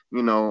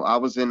 I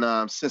was in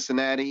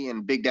Cincinnati,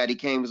 and Big Daddy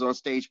Kane was on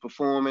stage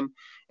performing,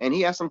 and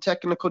he had some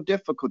technical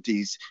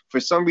difficulties.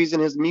 For some reason,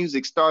 his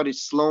music started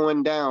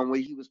slowing down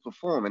when he was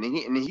performing,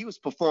 and he was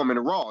performing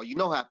raw. You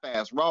know how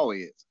fast raw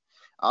is.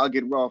 I'll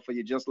get raw for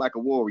you just like a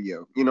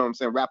warrior. You know what I'm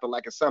saying? Rapping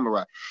like a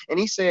samurai. And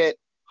he said,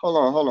 hold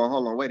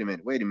on, wait a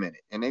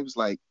minute. And he was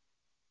like,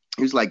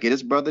 get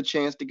his brother a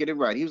chance to get it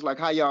right. He was like,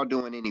 how y'all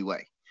doing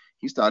anyway?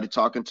 He started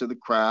talking to the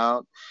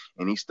crowd,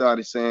 and he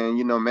started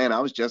saying, man, I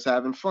was just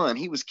having fun.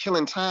 He was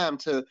killing time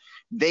till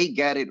they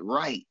got it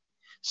right.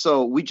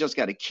 So we just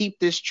got to keep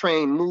this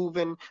train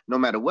moving, no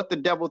matter what the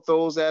devil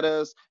throws at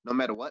us, no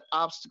matter what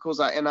obstacles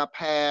are in our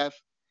path.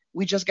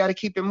 We just got to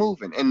keep it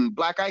moving. And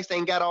Black Ice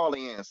ain't got all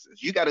the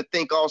answers. You got to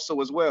think also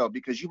as well,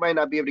 because you might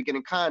not be able to get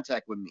in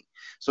contact with me.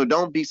 So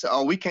don't be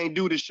so, we can't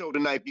do the show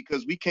tonight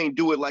because we can't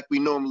do it like we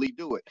normally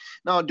do it.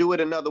 No, do it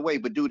another way,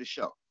 but do the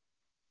show.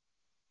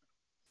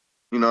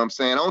 You know what I'm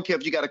saying? I don't care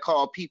if you got to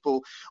call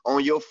people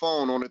on your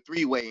phone on a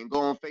three-way and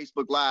go on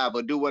Facebook Live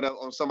or do whatever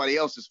on somebody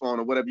else's phone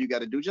or whatever you got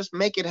to do. Just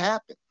make it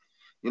happen.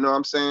 You know what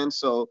I'm saying?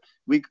 So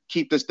we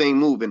keep this thing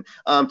moving.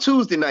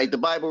 Tuesday night, the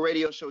Bible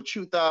radio show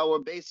Truth Hour.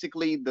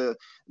 Basically, the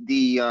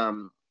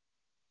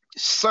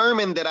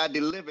sermon that I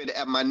delivered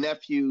at my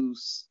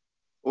nephew's,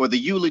 or the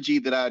eulogy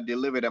that I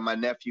delivered at my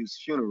nephew's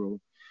funeral,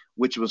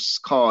 which was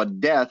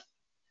called Death,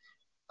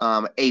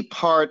 a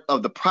part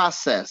of the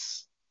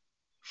process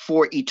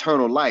for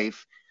eternal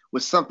life,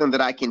 was something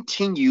that I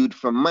continued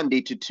from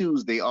Monday to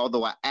Tuesday,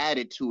 although I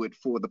added to it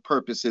for the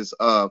purposes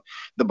of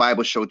the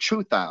Bible show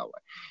Truth Hour.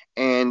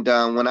 And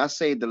when I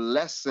say the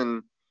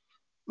lesson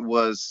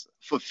was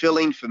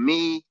fulfilling for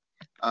me,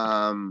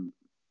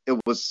 it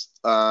was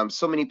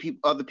so many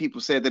other people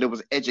said that it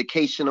was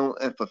educational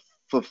and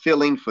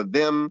fulfilling for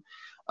them.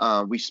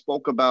 We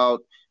spoke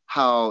about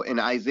how in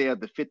Isaiah,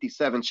 the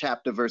 57th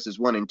chapter, verses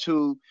 1 and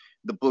 2,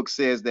 the book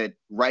says that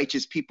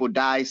righteous people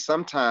die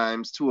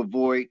sometimes to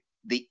avoid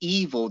the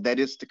evil that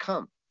is to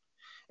come.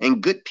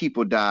 And good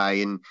people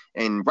die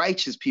and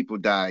righteous people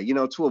die,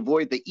 to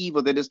avoid the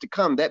evil that is to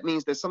come. That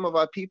means that some of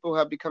our people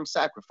have become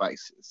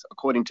sacrifices,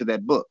 according to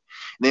that book.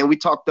 And then we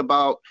talked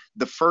about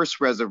the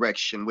first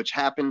resurrection, which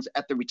happens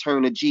at the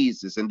return of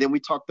Jesus. And then we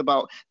talked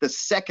about the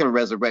second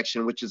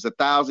resurrection, which is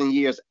 1,000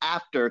 years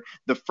after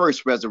the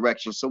first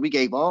resurrection. So we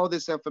gave all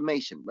this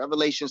information,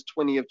 Revelations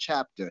 20th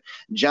chapter,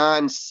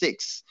 John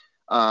 6,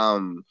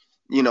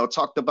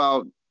 talked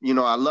about,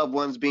 our loved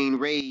ones being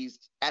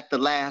raised at the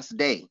last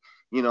day.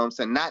 You know what I'm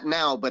saying? Not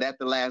now, but at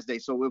the last day.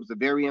 So it was a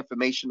very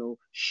informational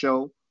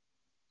show.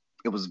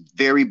 It was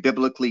very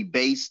biblically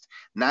based,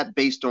 not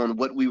based on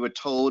what we were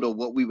told or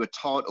what we were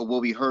taught or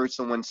what we heard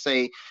someone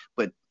say,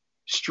 but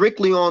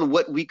strictly on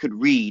what we could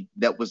read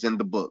that was in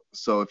the book.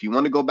 So if you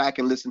want to go back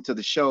and listen to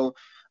the show,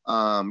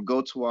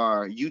 go to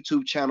our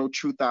YouTube channel,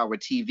 Truth Hour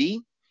TV,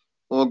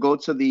 or go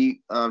to the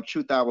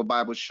Truth Hour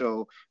Bible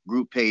Show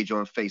group page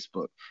on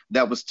Facebook.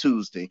 That was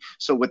Tuesday.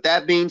 So with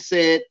that being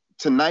said,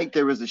 tonight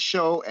there is a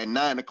show at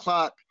 9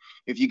 o'clock.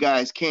 If you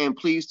guys can,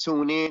 please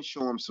tune in,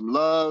 show them some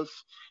love.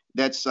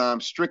 That's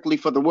strictly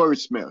for the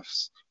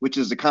Wordsmiths, which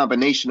is a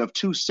combination of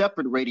two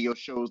separate radio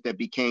shows that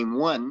became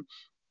one,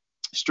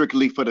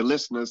 strictly for the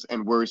listeners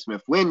and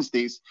Wordsmith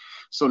Wednesdays.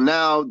 So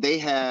now they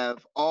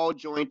have all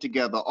joined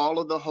together, all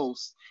of the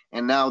hosts,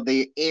 and now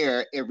they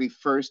air every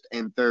first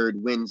and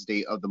third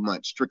Wednesday of the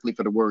month, strictly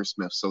for the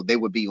Wordsmiths. So they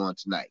will be on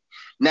tonight.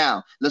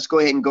 Now, let's go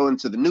ahead and go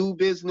into the new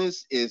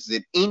business. Is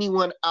it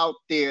anyone out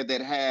there that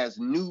has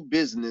new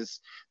business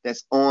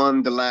that's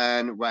on the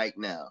line right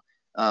now?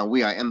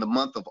 We are in the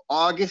month of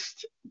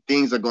August.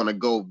 Things are going to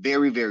go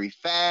very, very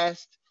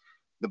fast.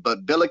 The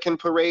Bud Billiken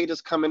Parade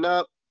is coming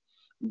up.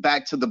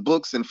 Back to the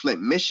Books in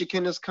Flint,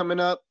 Michigan is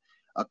coming up.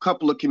 A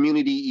couple of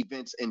community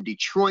events in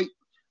Detroit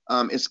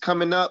is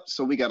coming up.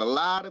 So we got a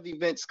lot of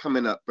events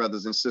coming up,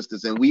 brothers and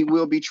sisters. And we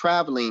will be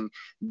traveling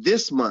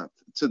this month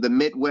to the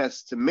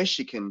Midwest, to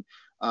Michigan,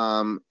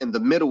 in the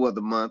middle of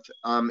the month.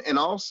 And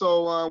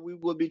also we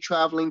will be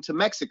traveling to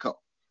Mexico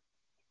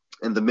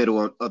in the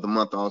middle of the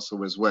month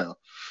also as well.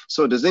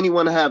 So does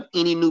anyone have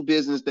any new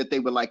business that they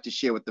would like to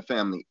share with the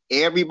family?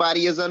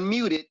 Everybody is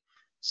unmuted.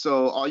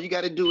 So all you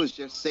got to do is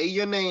just say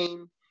your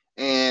name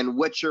and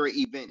what your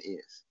event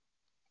is.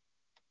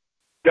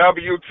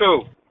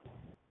 W2.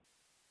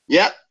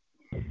 Yep.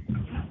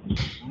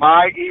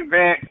 My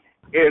event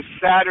is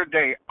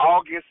Saturday,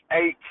 August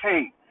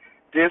 18th.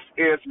 This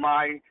is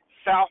my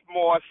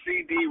sophomore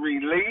CD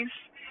release.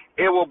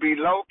 It will be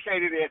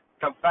located at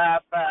the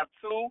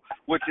 552,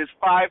 which is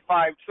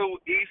 552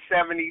 East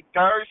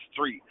 73rd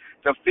Street.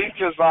 The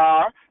features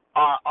are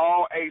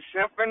all a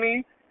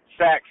symphony,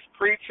 sax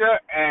preacher,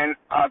 and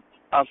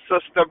a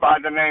sister by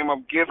the name of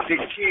Gifted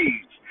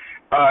Keys.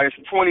 It's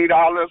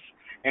 $20,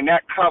 and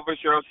that covers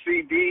your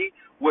CD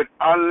with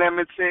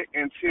unlimited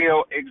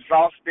until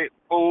exhausted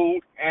food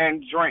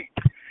and drink.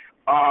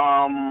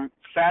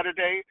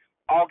 Saturday,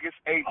 August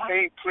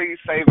 18th, please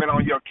save it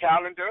on your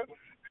calendar.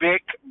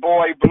 Big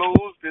Boy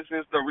Blues. This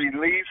is the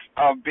release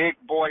of Big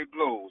Boy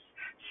Blues.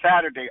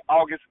 Saturday,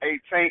 August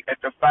 18th at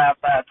the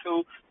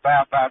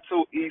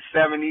 552 East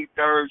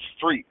 73rd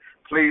Street.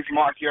 Please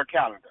mark your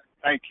calendar.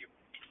 Thank you.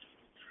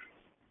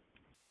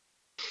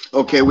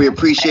 Okay, we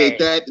appreciate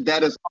that.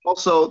 That is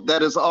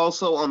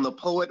also on the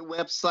P.O.E.T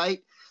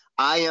website,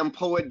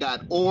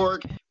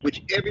 IamPoet.org,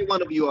 which every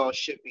one of you all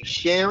should be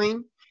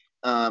sharing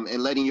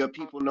and letting your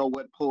people know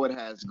what P.O.E.T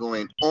has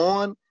going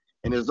on.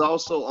 And it's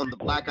also on the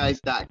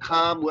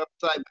blackice.com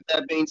website. With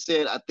that being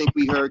said, I think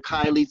we heard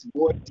Kylie's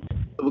voice.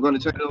 So we're going to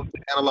turn it over to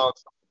Analog.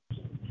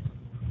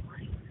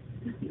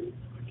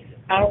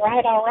 All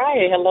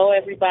right. Hello,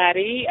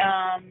 everybody.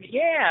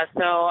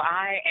 So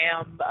I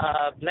am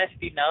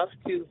blessed enough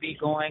to be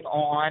going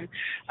on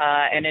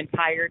an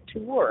entire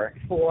tour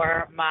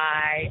for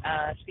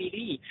my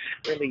CD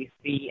release,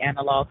 the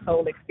Analog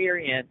Soul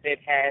Experience. It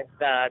has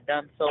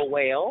done so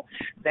well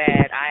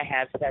that I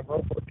have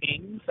several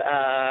bookings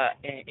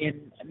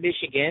in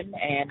Michigan,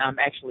 and I'm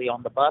actually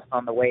on the bus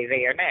on the way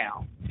there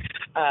now.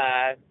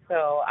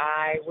 So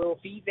I will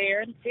be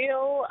there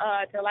until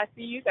I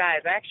see you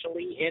guys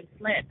actually in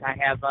Flint. I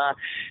have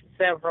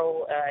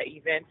several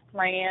events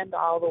planned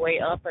all the way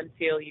up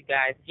until you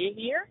guys get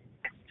here.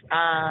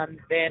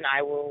 Then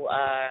I will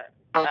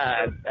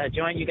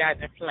join you guys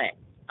in Flint.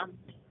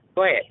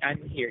 Go ahead, I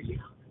can hear you.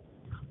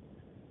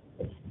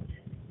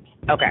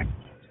 Okay.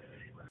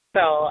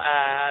 So,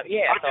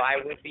 so I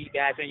will see you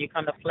guys when you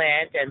come to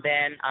Flint, and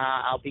then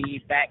I'll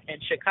be back in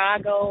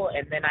Chicago,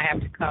 and then I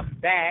have to come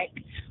back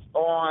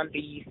on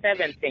the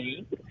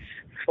 17th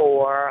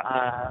for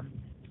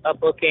a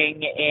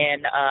booking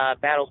in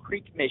Battle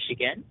Creek,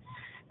 Michigan.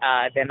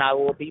 Then I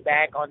will be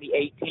back on the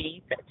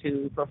 18th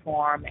to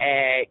perform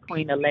at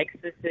Queen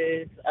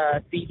Alexis's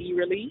CD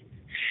release.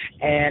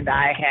 And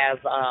I have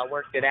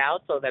worked it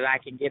out so that I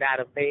can get out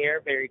of there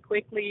very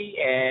quickly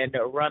and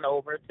run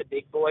over to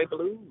Big Boy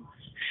Blues.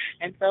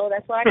 And so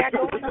that's what I got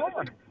going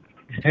on.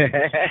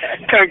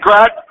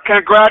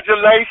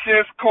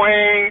 Congratulations,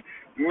 Queen.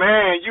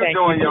 Man, you're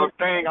doing your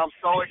thing. I'm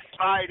so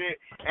excited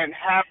and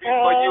happy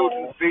for you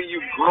to see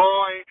you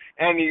growing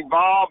and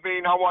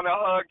evolving. I want to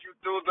hug you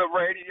through the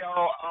radio.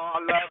 Oh, I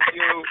love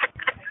you.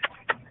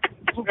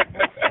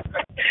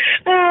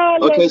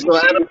 Okay, so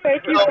Adam,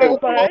 thank you so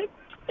much.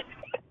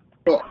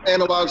 So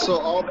Analog, so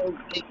all those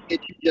dates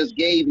that you just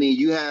gave me,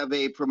 you have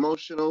a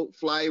promotional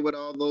flyer with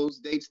all those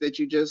dates that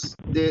you just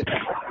did?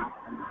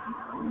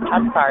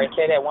 I'm sorry,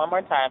 say that one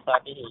more time so I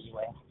can hear you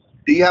well.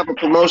 Do you have a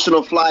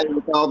promotional flyer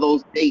with all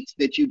those dates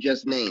that you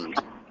just named?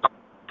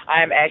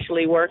 I'm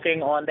actually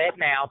working on that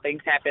now.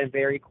 Things happen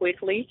very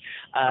quickly.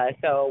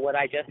 So what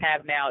I just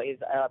have now is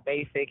a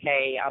basic,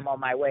 hey, I'm on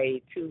my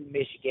way to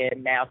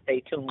Michigan. Now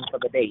stay tuned for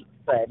the dates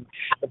and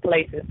the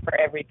places for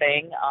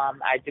everything.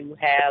 I do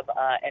have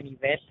an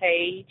event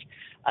page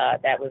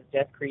that was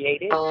just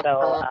created.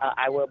 So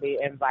I will be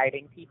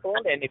inviting people.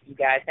 And if you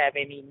guys have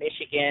any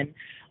Michigan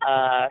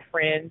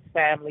friends,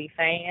 family,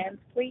 fans,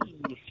 please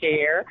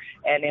share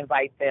and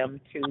invite them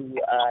to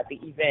the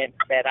events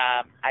that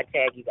I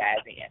tag you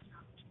guys in.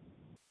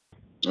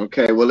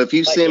 Okay, well, if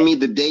you send me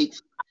the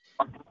dates,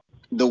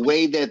 the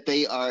way that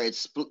they are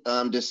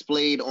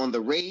displayed on the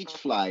Rage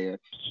flyer,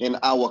 then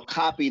I will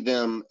copy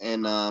them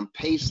and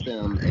paste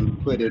them and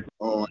put it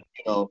on,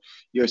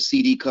 your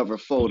CD cover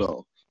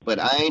photo. But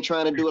I ain't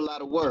trying to do a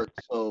lot of work,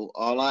 so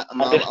all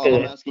I'm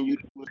asking you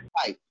to do is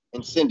type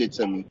and send it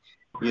to me.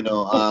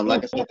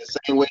 Like I said, the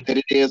same way that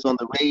it is on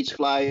the Rage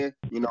flyer,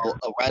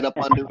 right up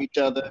under each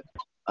other.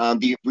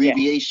 The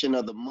abbreviation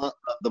of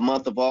the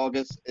month of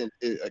August,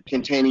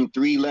 containing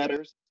 3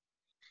 letters.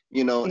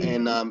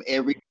 And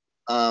every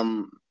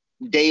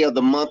day of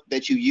the month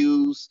that you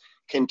use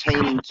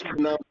containing 2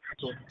 numbers,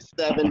 so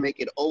 7, make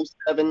it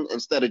 07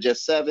 instead of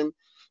just 7,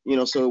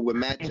 so it would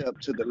match up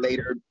to the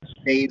later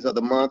days of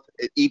the month,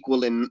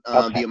 equaling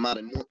the amount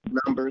of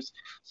numbers.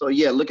 So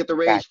yeah, look at the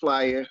Rage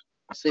flyer,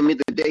 send me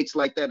the dates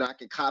like that, and I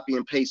can copy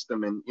and paste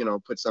them and,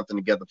 put something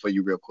together for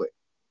you real quick.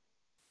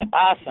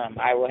 Awesome.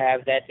 I will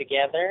have that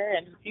together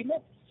in a few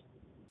minutes.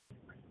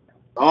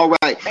 All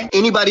right.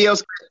 Anybody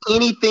else,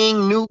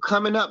 anything new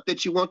coming up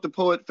that you want the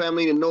P.O.E.T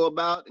family to know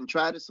about and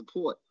try to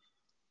support?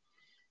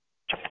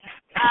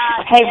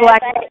 Hey,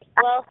 Black.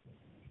 Well,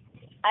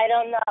 I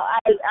don't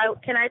know.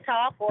 Can I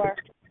talk or?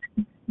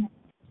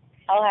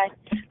 Okay.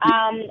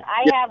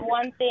 I have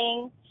one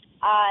thing.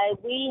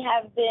 We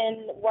have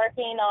been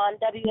working on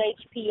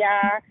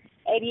WHPR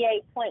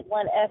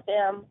 88.1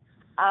 FM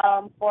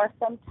for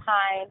some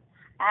time,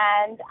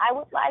 and I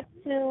would like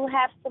to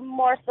have some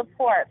more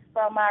support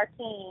from our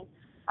team.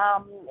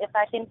 If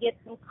I can get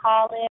some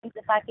call-ins,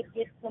 if I could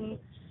get some,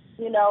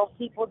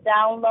 people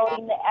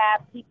downloading the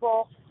app,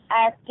 people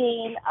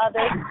asking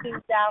others to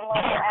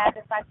download the app,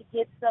 if I could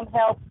get some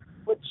help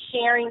with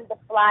sharing the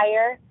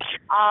flyer.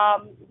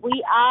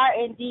 We are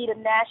indeed a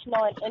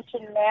national and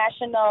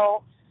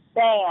international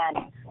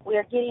band. We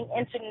are getting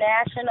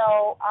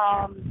international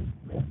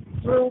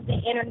through the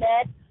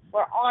internet.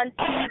 We're on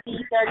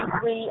TV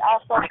 33,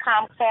 also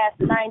Comcast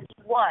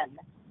 91.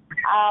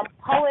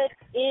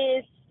 P.O.E.T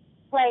is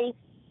placed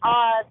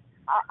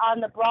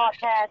on the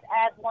broadcast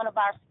as one of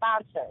our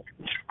sponsors.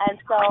 And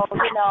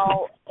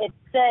so, it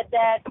said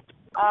that,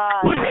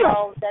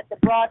 that the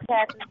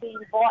broadcast is being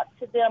brought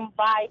to them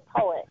by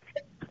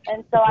P.O.E.T.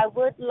 And so I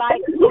would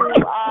like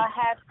to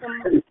have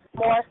some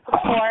more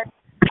support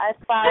as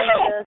far as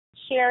the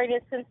sharing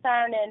is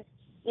concerned. And,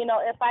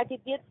 if I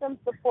could get some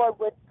support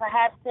with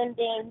perhaps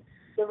sending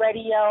the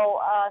radio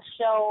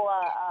show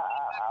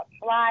a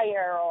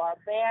flyer or a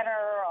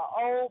banner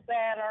or old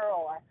banner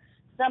or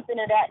something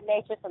of that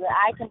nature so that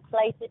I can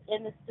place it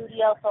in the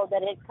studio so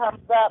that it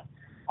comes up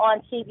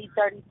on TV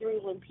 33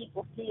 when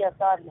people see us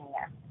on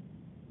there.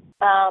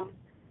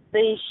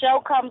 The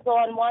show comes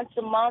on once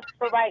a month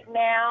for right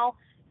now.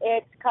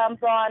 It comes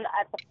on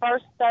at the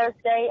first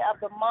Thursday of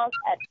the month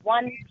at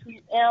 1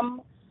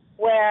 p.m.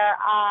 where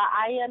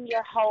I am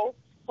your host,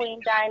 Queen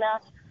Dinah.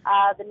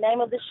 The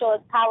name of the show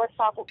is Power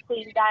Talk with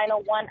Queen Dinah,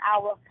 1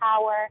 hour of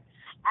power.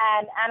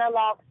 And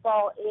Analog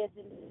Soul is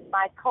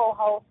my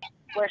co-host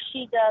where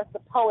she does the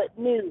P.O.E.T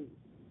News.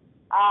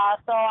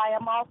 So I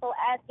am also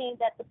asking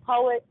that the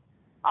P.O.E.T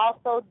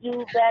also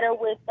do better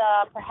with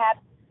perhaps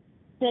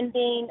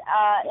sending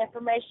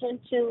information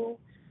to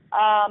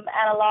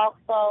Analog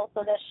Soul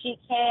so that she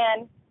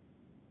can,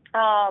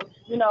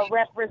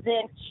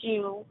 represent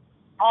you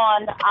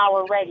on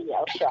our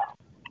radio show.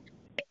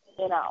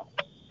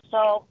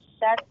 So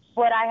that's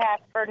what I have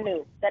for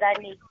news that I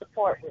need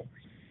support with.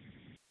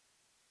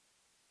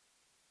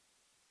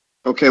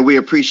 Okay, we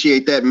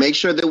appreciate that. Make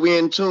sure that we're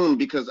in tune,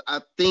 because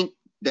I think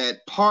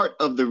that part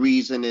of the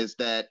reason is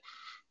that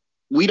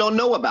we don't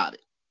know about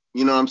it.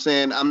 You know what I'm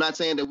saying? I'm not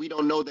saying that we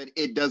don't know that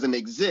it doesn't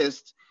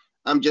exist.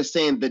 I'm just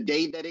saying the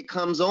day that it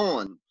comes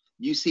on,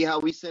 you see how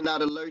we send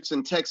out alerts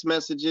and text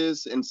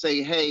messages and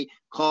say, hey,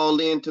 call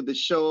in to the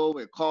show,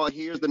 or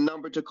here's the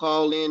number to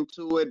call in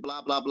to it,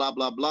 blah, blah, blah,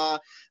 blah, blah.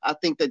 I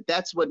think that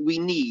that's what we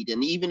need.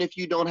 And even if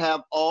you don't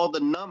have all the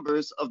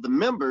numbers of the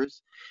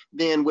members,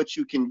 then what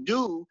you can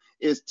do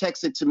is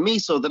text it to me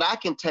so that I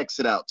can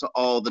text it out to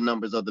all the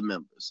numbers of the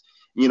members.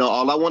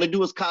 All I want to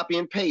do is copy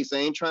and paste. I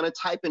ain't trying to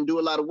type and do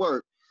a lot of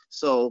work.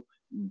 So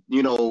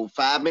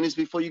 5 minutes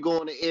before you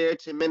go on the air,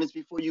 10 minutes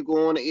before you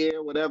go on the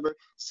air, whatever,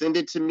 send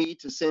it to me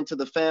to send to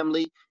the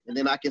family, and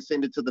then I can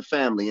send it to the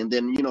family. And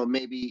then,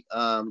 maybe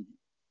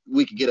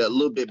we could get a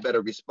little bit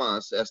better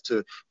response as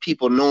to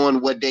people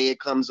knowing what day it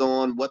comes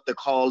on, what the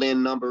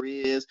call-in number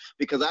is,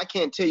 because I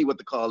can't tell you what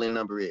the call-in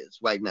number is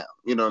right now.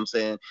 You know what I'm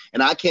saying?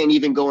 And I can't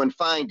even go and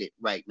find it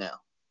right now,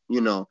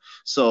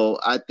 So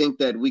I think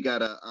that we got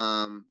to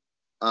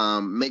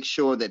make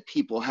sure that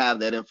people have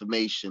that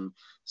information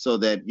so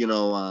that,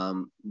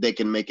 they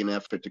can make an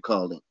effort to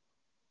call in.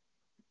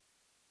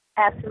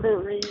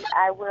 Absolutely.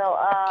 I will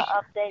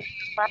update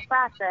my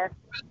process.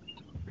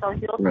 So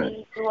you'll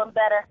see doing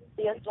better.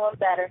 See us doing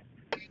better.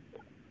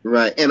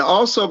 Right. And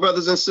also,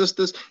 brothers and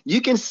sisters,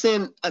 you can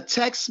send a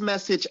text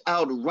message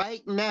out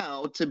right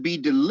now to be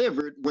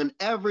delivered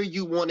whenever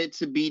you want it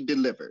to be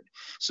delivered.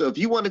 So if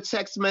you want a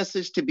text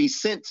message to be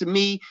sent to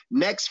me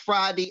next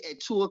Friday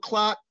at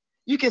 2:00,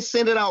 you can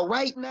send it out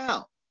right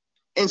now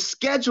and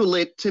schedule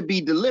it to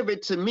be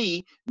delivered to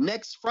me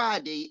next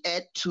Friday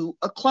at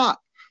 2:00.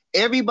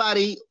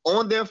 Everybody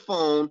on their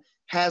phone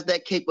has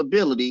that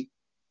capability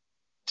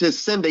to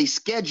send a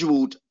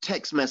scheduled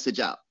text message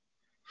out.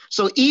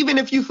 So even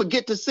if you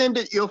forget to send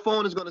it, your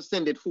phone is going to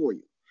send it for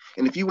you.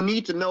 And if you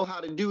need to know how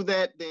to do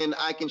that, then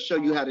I can show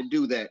you how to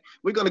do that.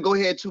 We're going to go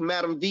ahead to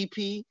Madam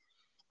VP,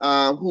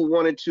 who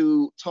wanted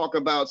to talk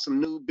about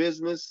some new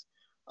business.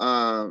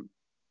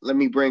 Let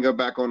me bring her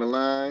back on the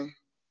line.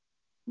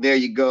 There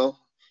you go.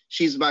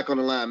 She's back on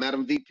the line.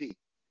 Madam VP.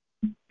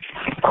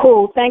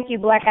 Cool. Thank you,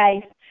 Black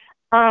Ice.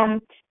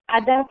 I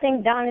don't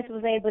think Donis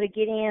was able to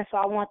get in, so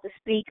I want to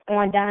speak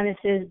on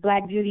Donis's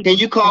Black Beauty. Can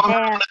you call her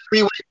on a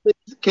three-way?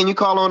 Can you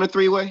call on a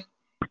three-way?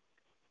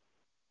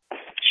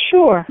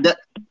 Sure.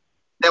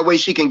 That way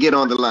she can get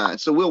on the line.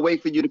 So we'll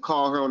wait for you to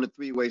call her on the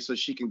three-way so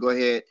she can go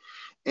ahead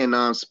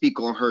and speak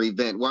on her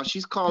event. While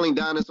she's calling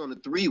Donis on the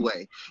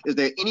three-way, is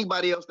there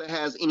anybody else that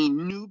has any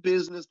new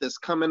business that's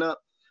coming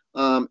up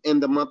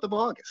in the month of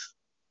August?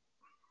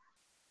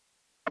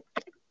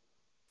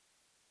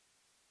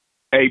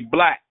 Hey,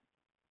 Black.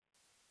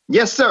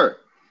 Yes, sir.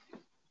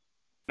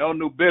 No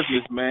new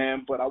business,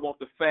 man, but I want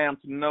the fam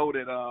to know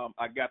that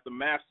I got the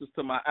masters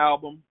to my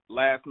album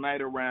last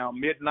night around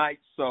midnight,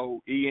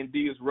 so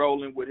E&D is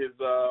rolling with his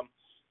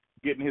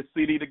getting his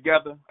CD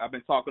together. I've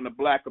been talking to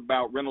Black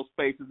about rental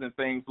spaces and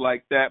things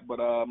like that, but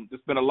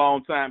it's been a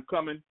long time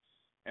coming,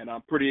 and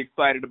I'm pretty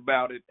excited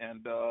about it,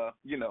 and,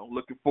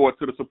 looking forward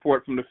to the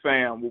support from the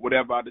fam with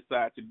whatever I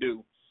decide to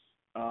do.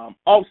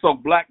 Also,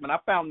 Blackman, I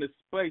found this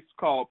space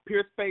called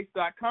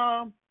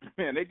peerspace.com.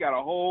 Man, they got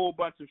a whole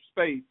bunch of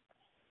space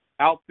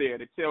out there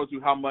that tells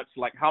you how much,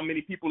 like how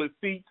many people it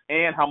seats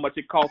and how much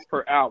it costs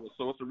per hour.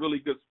 So it's a really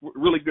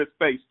good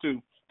space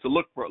too to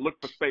look for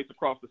space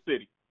across the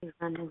city.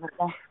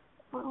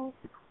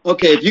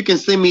 Okay, if you can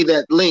send me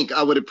that link,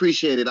 I would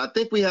appreciate it. I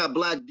think we have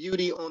Black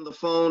Beauty on the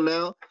phone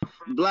now.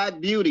 Black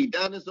Beauty,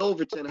 Donis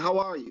Overton, how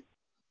are you?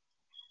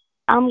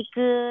 I'm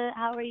good.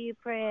 How are you,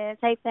 Press?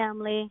 Hey,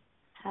 family.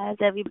 How's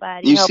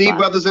everybody? You see,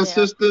 brothers and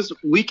sisters,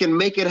 we can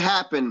make it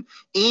happen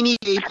any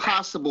way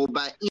possible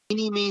by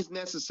any means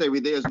necessary.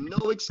 There's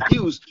no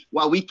excuse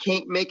why we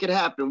can't make it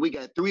happen. We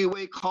got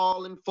three-way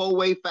calling,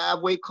 four-way,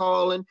 five-way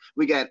calling.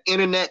 We got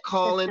internet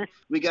calling.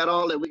 We got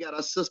all that. We got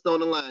our sister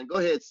on the line. Go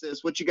ahead,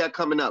 sis. What you got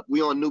coming up?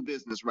 We on new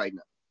business right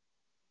now.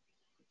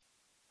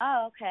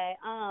 Oh, okay.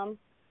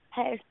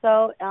 Hey,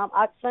 so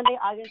Sunday,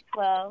 August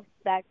 12th,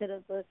 Back to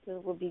the Books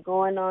will be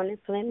going on in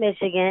Flint,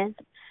 Michigan.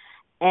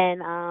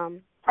 And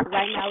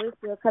right now we're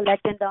still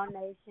collecting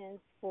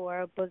donations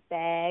for book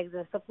bags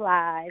and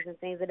supplies and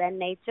things of that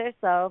nature.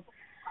 So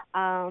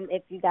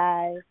if you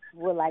guys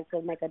would like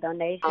to make a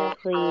donation,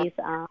 please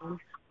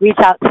reach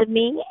out to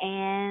me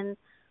and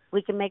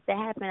we can make that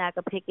happen. I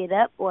could pick it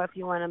up, or if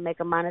you want to make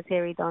a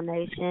monetary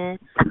donation,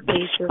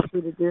 please feel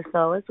free to do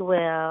so as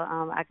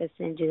well. I could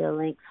send you the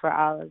links for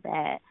all of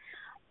that.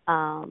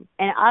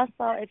 And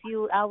also,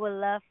 I would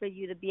love for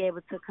you to be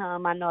able to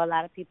come. I know a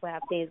lot of people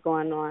have things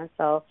going on,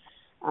 so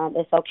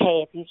it's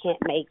okay if you can't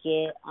make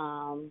it.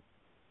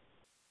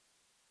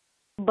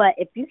 But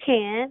if you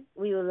can,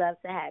 we would love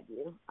to have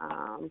you.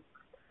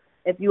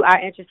 If you are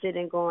interested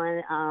in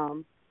going,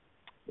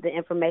 the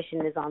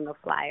information is on the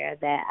flyer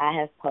that I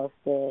have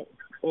posted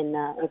in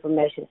the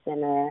information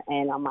center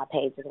and on my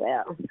page as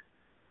well.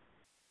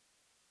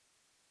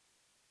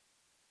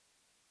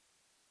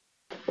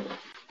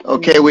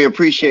 Okay, we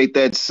appreciate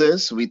that,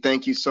 sis. We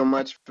thank you so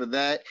much for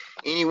that.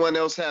 Anyone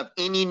else have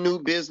any new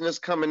business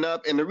coming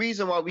up? And the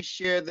reason why we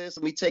share this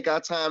and we take our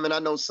time, and I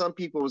know some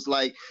people was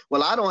like,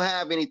 well, I don't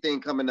have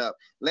anything coming up.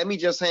 Let me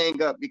just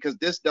hang up because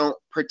this don't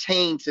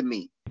pertain to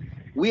me.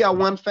 We are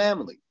one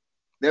family.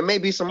 There may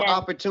be some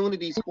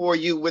opportunities for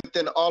you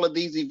within all of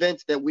these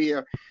events that we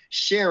are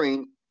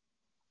sharing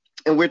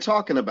and we're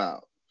talking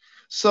about.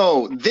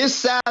 So this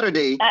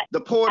Saturday, the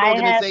P.O.E.T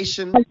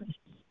organization.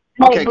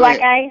 Okay,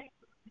 Black Ice.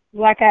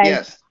 Black Ice.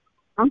 Yes.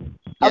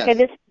 Okay,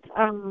 this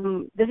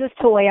is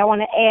Toy. I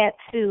want to add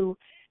to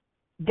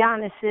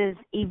Donis's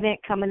event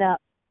coming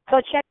up.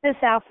 So check this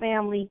out,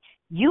 family.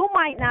 You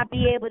might not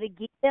be able to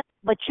give,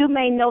 but you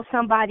may know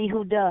somebody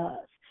who does.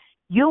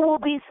 You will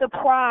be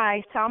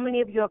surprised how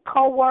many of your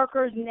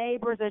coworkers,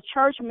 neighbors, or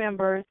church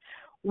members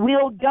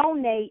will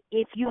donate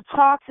if you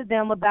talk to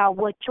them about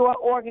what your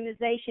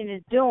organization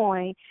is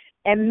doing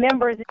and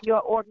members of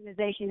your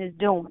organization is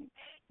doing.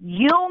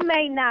 You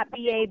may not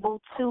be able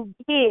to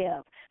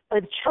give,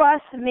 but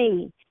trust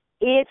me,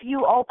 if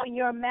you open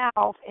your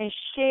mouth and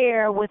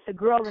share with the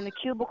girl in the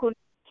cubicle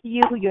to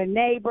you, your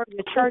neighbor,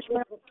 your church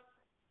member.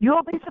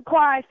 You'll be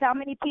surprised how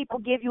many people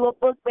give you a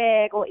book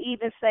bag or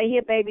even say,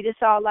 here, baby, this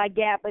all I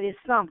got, but it's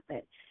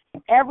something.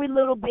 Every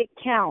little bit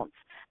counts.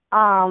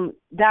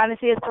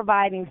 Dynasty is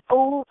providing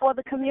food for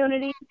the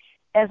community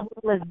as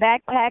well as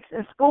backpacks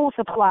and school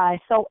supplies.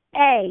 So,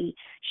 A,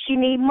 she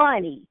needs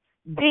money.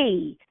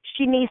 B,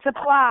 she needs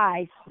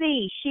supplies.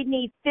 C, she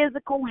needs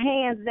physical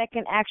hands that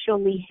can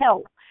actually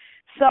help.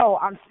 So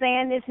I'm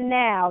saying this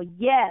now.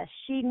 Yes,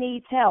 she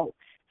needs help.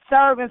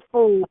 Serving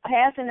food,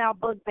 passing out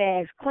book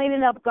bags,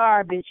 cleaning up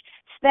garbage,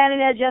 standing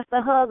there just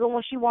to hug her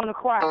when she want to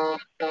cry.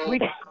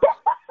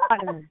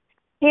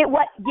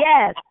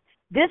 Yes,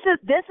 this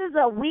is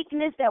a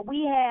weakness that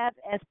we have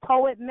as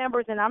P.O.E.T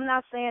members, and I'm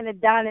not saying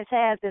that Donis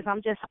has this.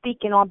 I'm just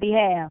speaking on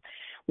behalf.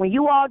 When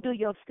you all do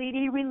your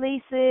CD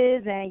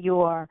releases and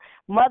your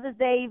Mother's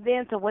Day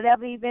events or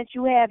whatever events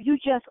you have, you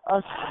just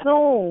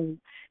assume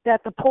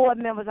that the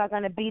P.O.E.T members are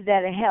going to be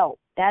there to help.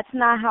 That's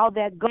not how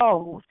that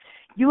goes.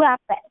 You have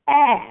to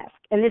ask,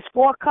 and it's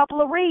for a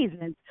couple of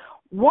reasons.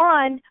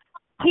 One,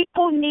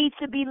 people need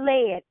to be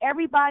led.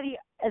 Everybody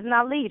is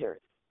not leaders.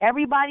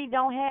 Everybody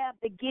don't have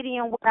the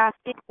Gideon without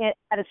sticking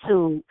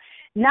attitude.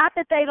 Not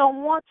that they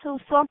don't want to.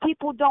 Some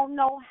people don't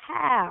know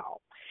how.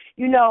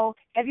 You know,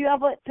 have you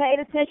ever paid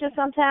attention?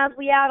 Sometimes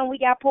we out and we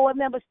got P.O.E.T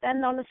members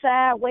standing on the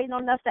side waiting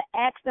on us to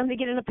ask them to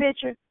get in a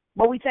picture,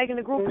 but we taking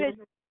the group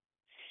picture.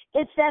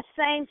 It's that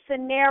same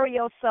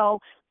scenario. So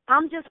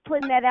I'm just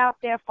putting that out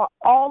there for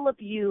all of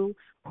you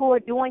who are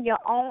doing your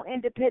own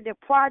independent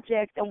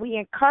projects, and we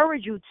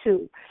encourage you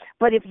to.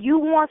 But if you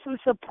want some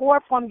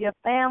support from your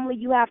family,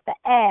 you have to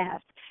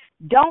ask.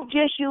 Don't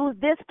just use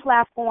this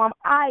platform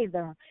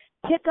either.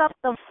 Pick up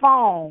the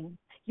phone.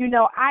 You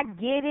know, I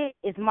get it.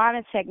 It's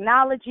modern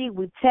technology.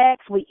 We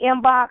text, we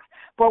inbox,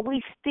 but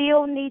we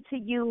still need to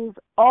use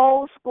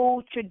old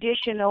school,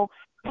 traditional,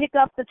 pick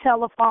up the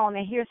telephone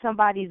and hear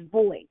somebody's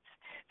voice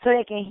so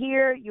they can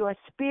hear your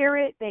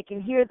spirit, they can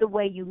hear the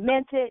way you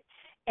meant it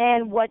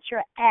and what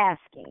you're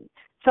asking.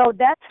 So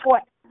that's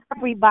for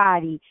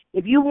everybody.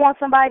 If you want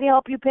somebody to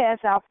help you pass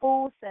out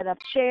food, set up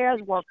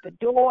chairs, work the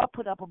door,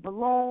 put up a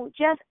balloon,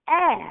 just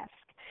ask.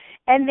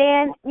 And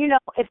then, you know,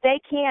 if they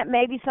can't,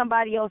 maybe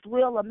somebody else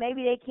will, or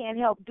maybe they can't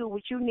help do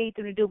what you need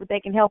them to do, but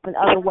they can help in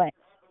other ways.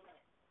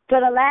 So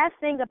the last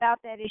thing about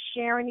that is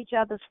sharing each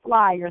other's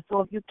flyers. So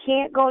if you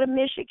can't go to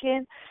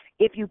Michigan,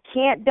 if you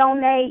can't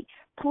donate,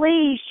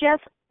 please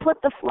just put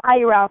the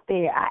flyer out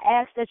there. I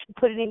ask that you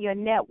put it in your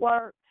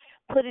network,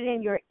 put it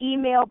in your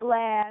email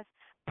blast,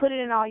 put it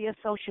in all your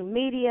social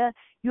media.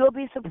 You'll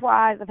be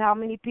surprised of how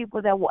many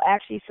people that will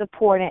actually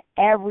support, and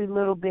every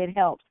little bit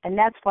helps. And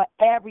that's for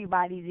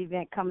everybody's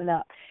event coming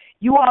up.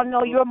 You all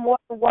know you're more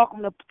than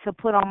welcome to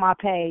put on my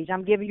page.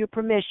 I'm giving you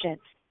permission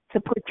to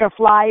put your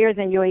flyers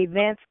and your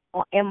events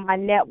in my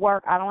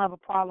network. I don't have a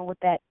problem with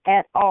that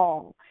at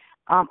all.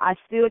 I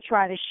still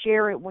try to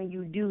share it when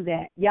you do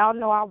that. Y'all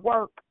know I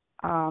work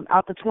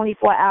out the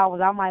 24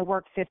 hours. I might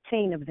work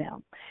 15 of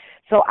them.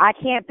 So I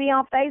can't be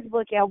on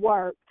Facebook at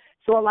work.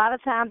 So a lot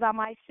of times I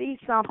might see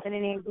something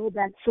and then go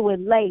back to it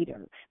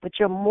later. But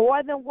you're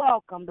more than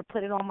welcome to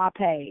put it on my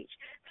page.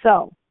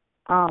 So,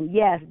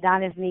 yes,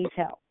 Donis needs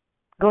help.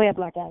 Go ahead,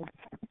 Black Adam.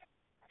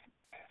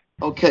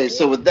 Okay,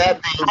 so with that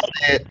being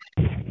said,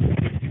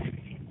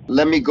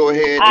 let me go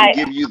ahead and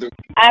give you the...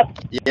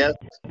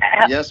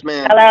 Yes,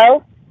 ma'am.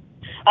 Hello?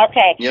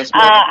 Okay. Yes,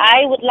 ma'am.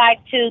 I would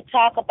like to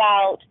talk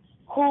about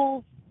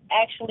who's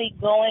actually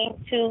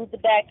going to the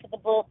Back to the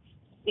Books,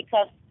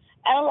 because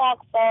Analog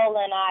Soul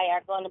and I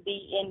are going to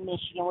be in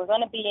Michigan. We're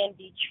going to be in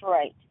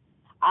Detroit.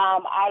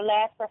 Our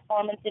last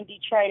performance in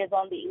Detroit is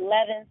on the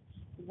 11th.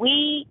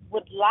 We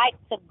would like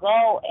to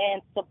go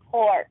and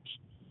support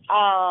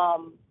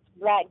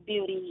Black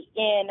Beauty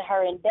in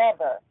her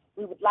endeavor.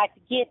 We would like to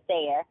get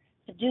there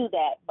to do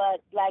that.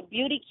 But Black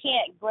Beauty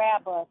can't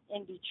grab us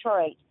in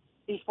Detroit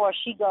before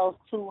she goes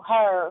to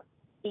her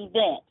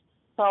event.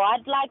 So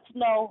I'd like to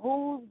know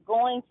who's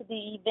going to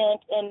the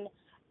event, and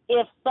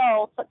if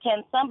so,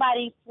 can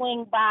somebody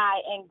swing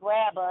by and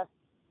grab us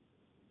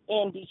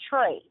in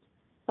Detroit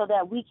so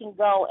that we can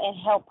go and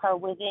help her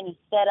with any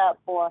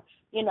setup, or,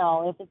 you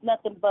know, if it's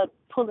nothing but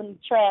pulling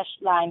trash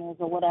liners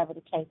or whatever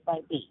the case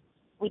might be.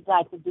 We'd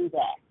like to do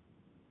that.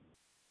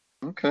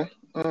 Okay.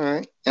 All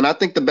right. And I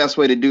think the best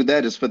way to do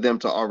that is for them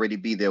to already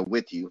be there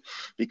with you,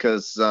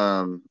 because,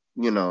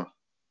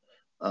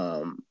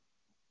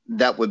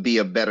 that would be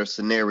a better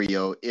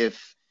scenario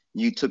if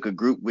you took a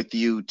group with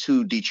you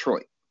to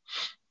Detroit,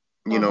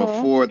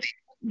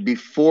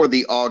 before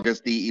the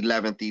August the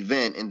 11th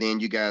event, and then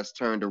you guys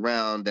turned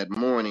around that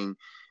morning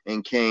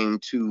and came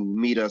to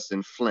meet us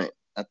in Flint.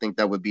 I think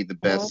that would be the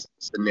best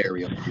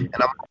scenario. And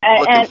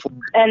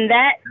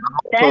that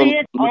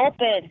is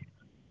open.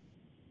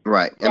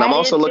 Right. And I'm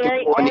also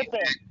looking for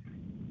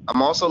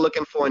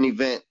an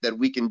event that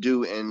we can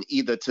do in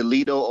either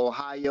Toledo,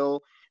 Ohio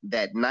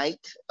that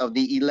night of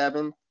the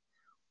 11th,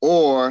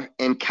 or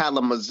in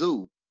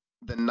Kalamazoo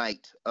the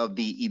night of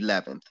the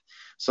 11th.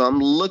 So I'm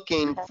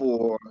looking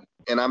for,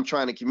 and I'm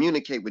trying to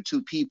communicate with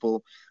two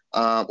people,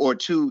 or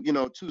two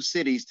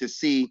cities to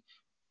see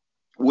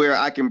where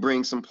I can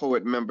bring some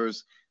P.O.E.T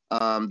members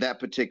that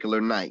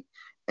particular night.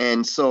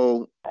 And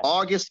so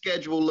August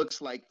schedule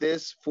looks like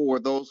this for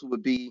those who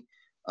would be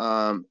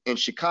in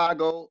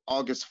Chicago.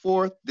 August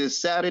 4th,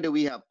 this Saturday,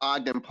 we have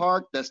Ogden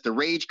Park. That's the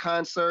Rage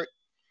concert.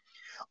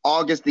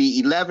 August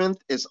the 11th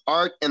is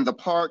Art in the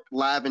Park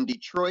live in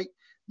Detroit.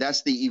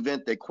 That's the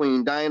event that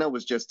Queen Dinah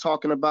was just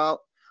talking about.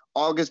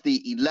 August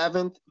the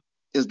 11th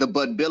is the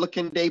Bud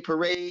Billiken Day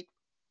Parade.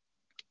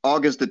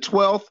 August the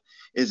 12th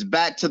is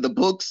Back to the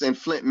Books in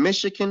Flint,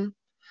 Michigan.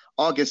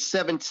 August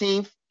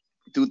 17th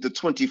through the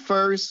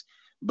 21st,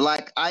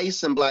 Black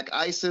Ice and Black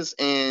Isis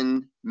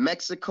in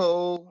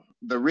Mexico,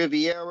 the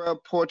Riviera,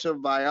 Puerto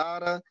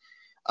Vallarta.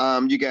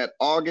 You got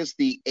August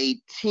the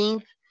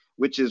 18th,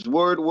 which is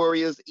Word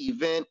Warriors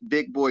event,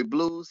 Big Boy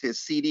Blues, his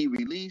CD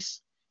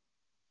release.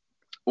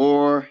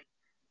 Or,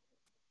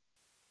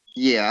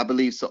 yeah, I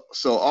believe so.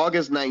 So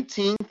August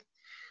 19th,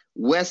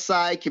 West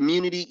Side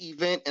Community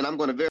event, and I'm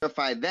going to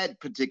verify that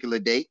particular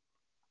date.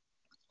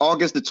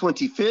 August the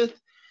 25th,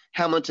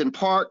 Hamilton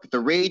Park, the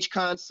Rage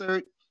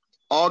concert.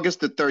 August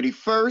the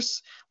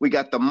 31st, we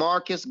got the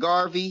Marcus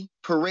Garvey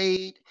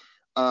Parade.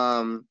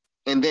 And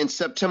then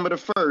September the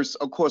 1st,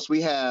 of course,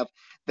 we have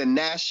the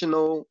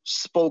National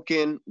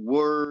Spoken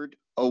Word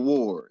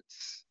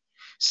Awards.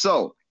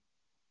 So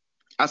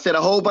I said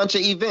a whole bunch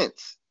of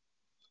events.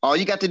 All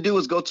you got to do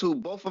is go to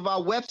both of our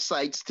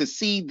websites to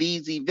see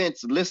these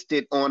events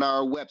listed on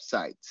our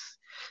websites.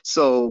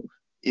 So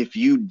if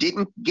you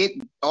didn't get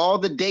all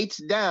the dates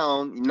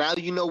down, now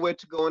you know where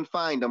to go and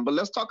find them. But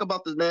let's talk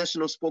about the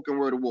National Spoken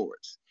Word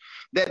Awards.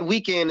 That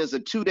weekend is a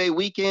 2-day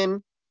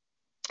weekend.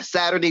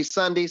 Saturday,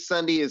 Sunday.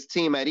 Sunday is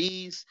Team at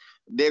Ease.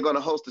 They're going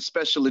to host a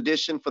special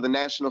edition for the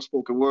National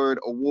Spoken Word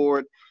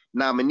Award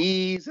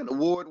nominees and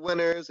award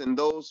winners and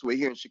those who are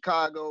here in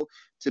Chicago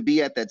to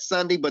be at that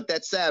Sunday, but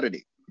that's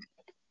Saturday.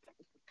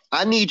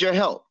 I need your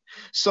help.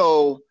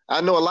 So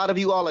I know a lot of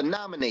you all are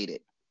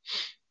nominated.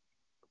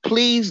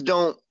 Please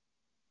don't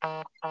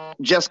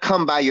just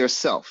come by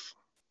yourself.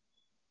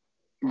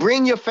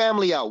 Bring your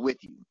family out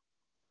with you.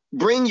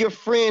 Bring your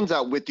friends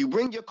out with you.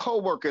 Bring your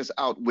coworkers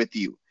out with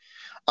you.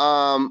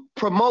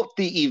 Promote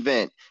the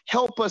event.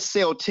 Help us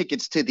sell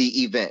tickets to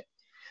the event.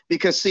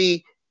 Because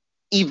see,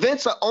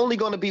 events are only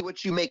going to be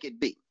what you make it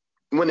be.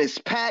 When it's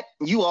packed,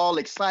 you all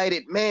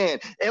excited, man,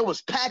 it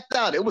was packed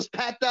out. It was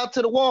packed out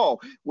to the wall.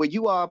 Well,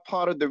 you are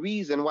part of the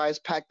reason why it's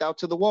packed out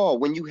to the wall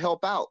when you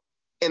help out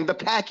in the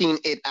packing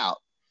it out.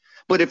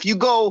 But if you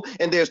go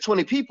and there's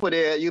 20 people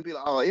there, you'll be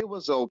like, oh, it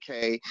was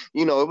okay.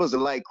 You know, it was a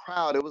light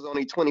crowd. It was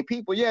only 20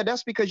 people. Yeah,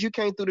 that's because you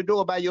came through the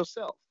door by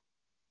yourself.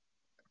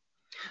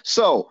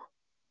 So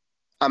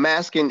I'm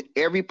asking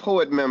every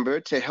P.O.E.T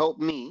member to help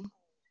me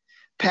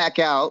pack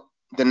out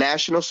the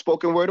National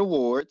Spoken Word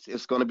Awards.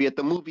 It's going to be at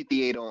the movie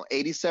theater on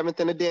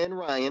 87th and the Dan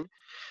Ryan.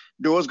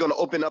 Doors going to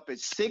open up at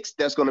 6.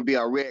 That's going to be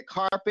our red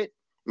carpet.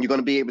 You're going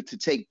to be able to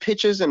take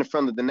pictures in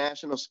front of the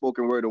National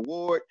Spoken Word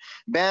Award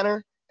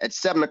banner. At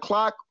 7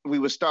 o'clock, we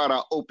would start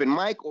our open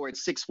mic, or at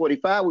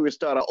 6:45, we would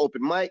start our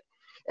open mic.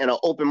 And our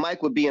open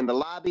mic would be in the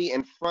lobby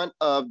in front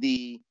of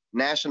the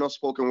National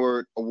Spoken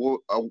Word Award,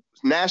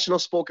 National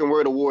Spoken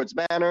Word Awards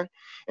banner.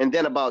 And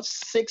then about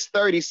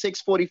 6:30,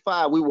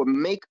 6:45, we will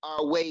make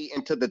our way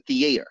into the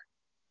theater.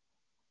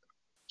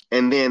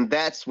 And then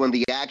that's when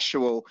the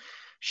actual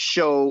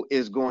show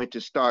is going to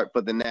start for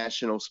the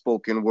National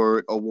Spoken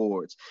Word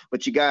Awards.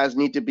 But you guys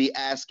need to be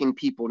asking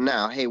people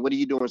now, hey, what are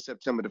you doing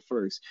September the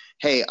 1st?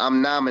 Hey,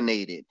 I'm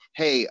nominated.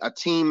 Hey, a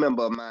team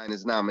member of mine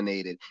is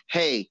nominated.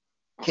 Hey,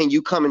 can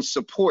you come and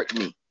support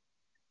me?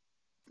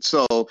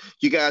 So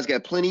you guys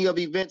got plenty of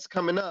events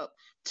coming up.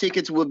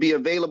 Tickets will be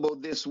available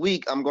this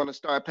week. I'm going to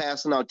start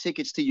passing out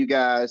tickets to you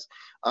guys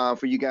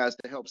for you guys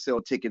to help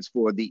sell tickets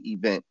for the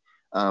event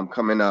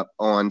coming up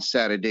on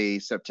Saturday,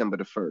 September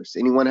the 1st.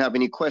 Anyone have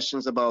any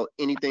questions about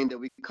anything that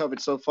we covered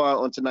so far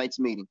on tonight's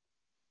meeting?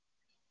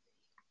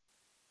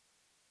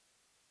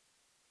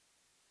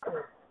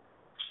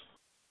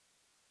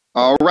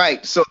 All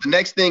right, so the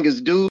next thing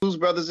is dues,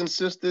 brothers and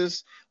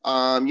sisters.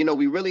 You know,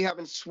 we really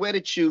haven't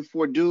sweated you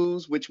for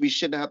dues, which we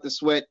shouldn't have to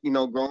sweat, you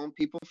know, grown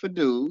people for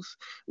dues.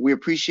 We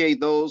appreciate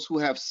those who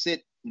have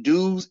sit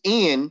dues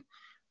in.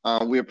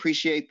 We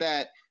appreciate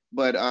that.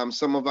 But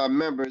some of our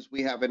members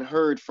we haven't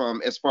heard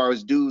from as far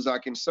as dues are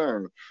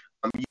concerned.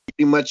 You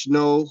pretty much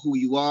know who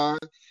you are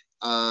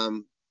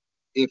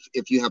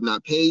if you have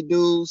not paid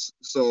dues.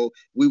 So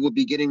we will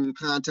be getting in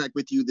contact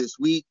with you this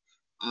week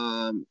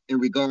in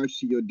regards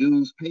to your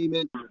dues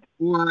payment.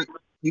 Or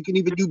you can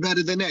even do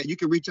better than that. You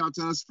can reach out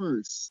to us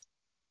first.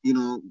 You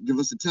know, give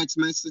us a text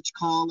message,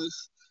 call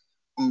us,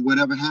 or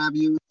whatever have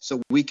you,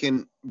 so we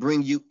can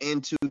bring you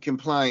into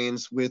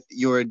compliance with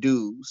your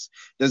dues.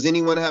 Does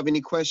anyone have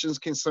any questions,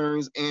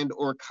 concerns, and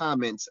or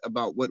comments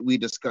about what we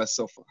discussed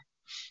so far?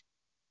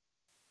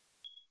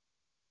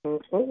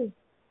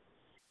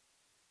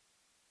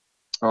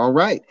 All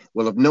right.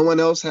 Well, if no one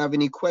else have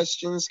any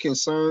questions,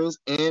 concerns,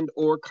 and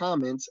or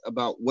comments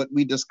about what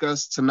we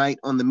discussed tonight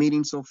on the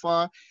meeting so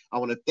far, I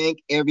want to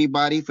thank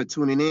everybody for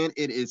tuning in.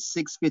 It is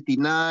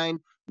 6:59.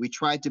 We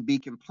tried to be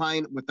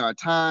compliant with our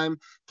time.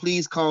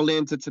 Please call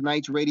in to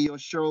tonight's radio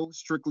show,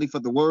 strictly for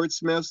the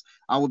wordsmiths.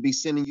 I will be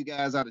sending you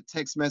guys out a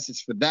text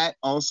message for that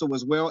also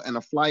as well, and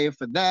a flyer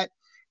for that.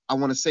 I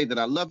want to say that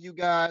I love you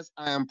guys.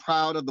 I am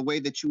proud of the way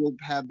that you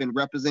have been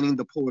representing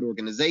the P.O.E.T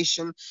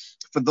organization.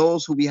 For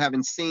those who we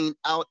haven't seen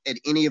out at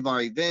any of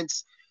our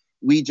events,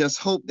 we just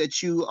hope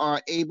that you are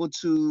able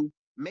to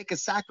make a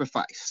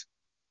sacrifice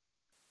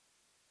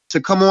to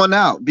come on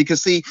out,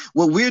 because see,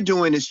 what we're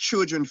doing is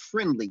children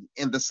friendly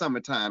in the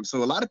summertime.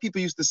 So a lot of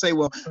people used to say,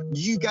 well,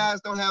 you guys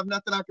don't have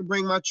nothing I can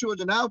bring my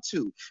children out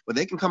to. Well,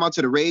 they can come out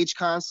to the Rage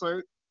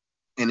concert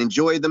and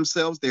enjoy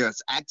themselves.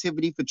 There's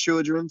activity for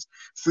children,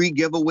 free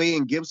giveaway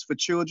and gifts for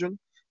children.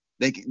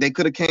 They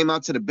could have came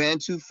out to the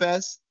Bantu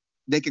Fest.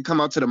 They could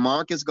come out to the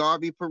Marcus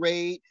Garvey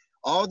Parade.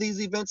 All these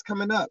events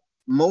coming up,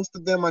 most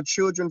of them are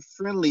children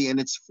friendly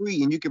and it's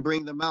free and you can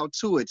bring them out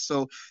to it.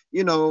 So,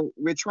 you know,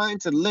 we're trying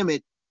to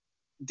limit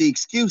the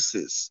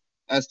excuses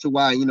as to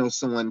why, you know,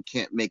 someone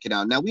can't make it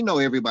out. Now, we know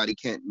everybody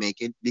can't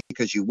make it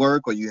because you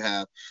work or you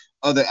have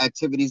other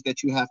activities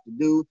that you have to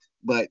do,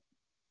 but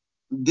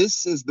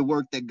this is the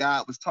work that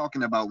God was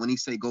talking about when he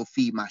said, go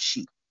feed my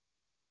sheep.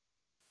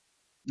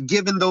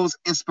 Giving those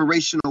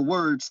inspirational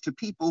words to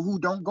people who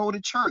don't go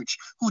to church,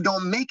 who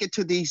don't make it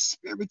to these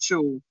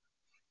spiritual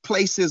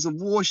places of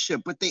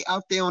worship, but they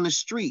out there on the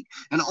street.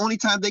 And the only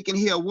time they can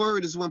hear a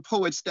word is when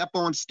poets step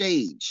on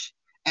stage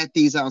at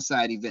these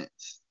outside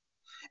events.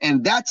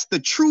 And that's the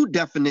true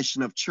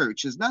definition of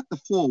church. It's not the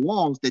four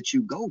walls that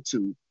you go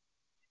to.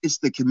 It's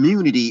the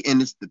community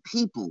and it's the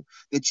people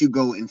that you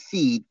go and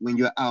feed when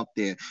you're out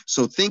there.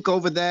 So think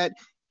over that.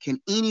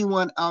 Can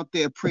anyone out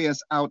there pray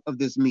us out of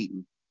this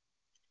meeting?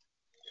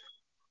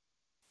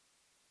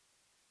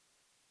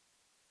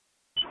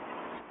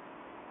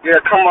 Yeah,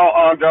 come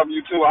on,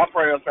 W2. I'll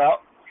pray us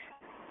out.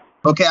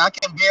 Okay, I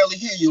can barely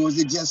hear you. Is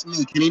it just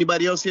me? Can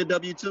anybody else hear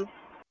W2?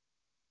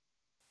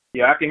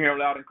 Yeah, I can hear him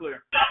loud and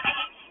clear.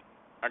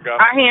 I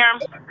hear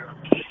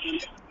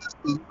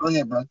him. Go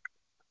ahead, bro.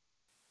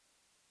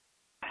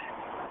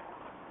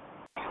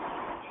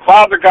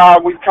 Father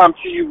God, we come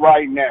to you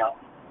right now,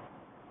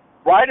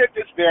 right at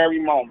this very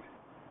moment,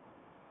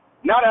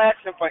 not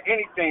asking for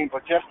anything,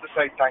 but just to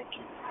say thank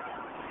you.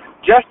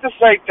 Just to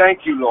say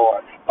thank you,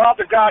 Lord.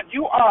 Father God,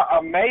 you are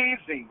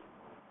amazing.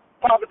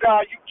 Father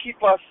God, you keep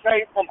us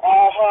safe from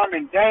all harm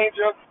and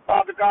danger.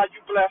 Father God,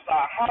 you bless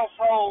our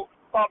household.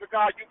 Father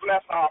God, you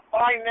bless our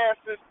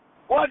finances.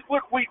 What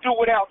would we do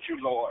without you,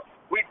 Lord?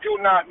 We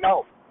do not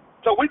know.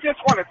 So we just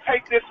want to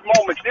take this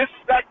moment, this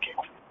second,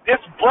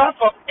 this breath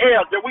of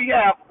air that we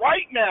have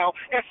right now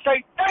and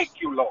say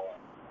thank you, Lord.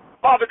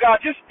 Father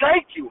God, just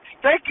thank you.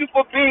 Thank you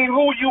for being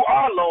who you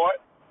are,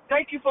 Lord.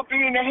 Thank you for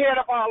being the head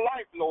of our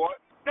life, Lord.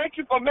 Thank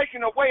you for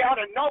making a way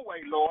out of no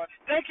way, Lord.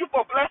 Thank you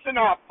for blessing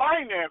our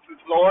finances,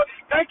 Lord.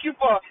 Thank you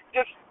for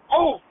just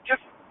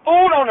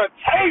food on the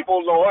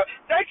table, Lord.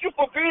 Thank you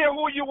for being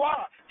who you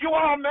are. You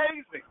are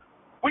amazing.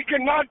 We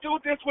cannot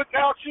do this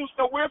without you,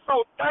 so we're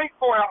so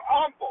thankful and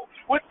humble.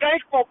 We're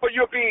thankful for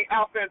you being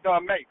Alpha and the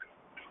Omega.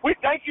 We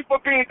thank you for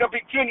being the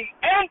beginning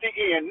and the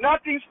end.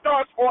 Nothing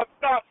starts or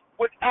stops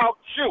without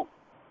you.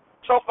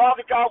 So,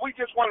 Father God, we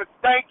just want to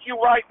thank you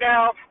right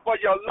now for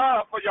your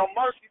love, for your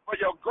mercy, for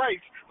your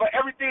grace, for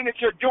everything that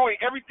you're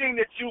doing, everything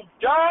that you've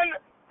done,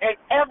 and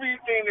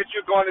everything that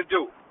you're going to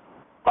do.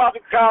 Father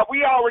God,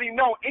 we already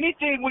know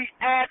anything we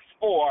ask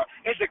for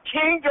in the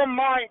kingdom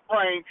mind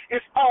frame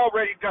is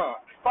already done.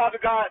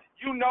 Father God,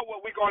 you know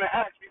what we're going to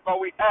ask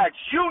before we ask.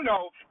 You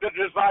know the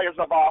desires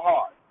of our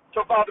heart.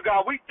 So, Father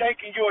God, we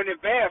thanking you in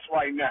advance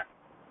right now.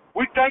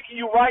 We thanking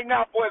you right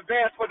now for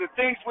advance for the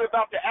things we're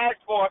about to ask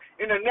for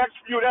in the next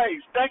few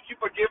days. Thank you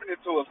for giving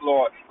it to us,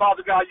 Lord.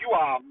 Father God, you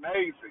are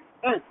amazing.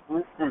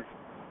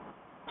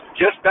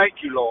 Just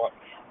thank you, Lord.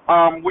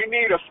 We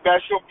need a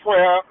special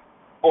prayer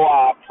for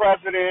our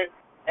president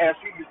as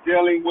he's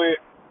dealing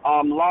with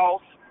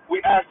loss.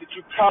 We ask that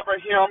you cover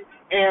him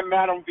and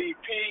Madam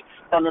VP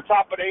from the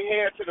top of their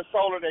head to the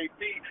sole of their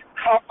feet.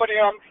 Comfort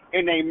them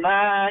in their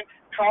mind.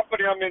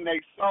 Comfort them in their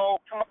soul.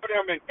 Comfort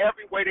them in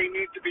every way they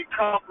need to be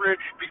comforted,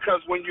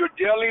 because when you're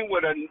dealing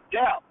with a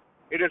death,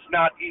 it is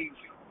not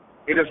easy.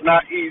 It is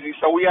not easy.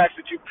 So we ask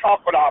that you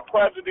comfort our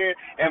president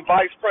and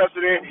vice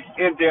president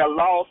in their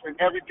loss and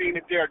everything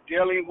that they're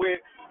dealing with.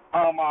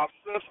 Our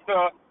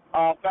sister,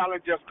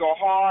 Fallon Just Go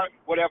Hard,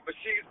 whatever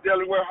she's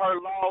dealing with, her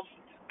loss,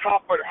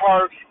 comfort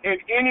her.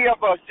 And any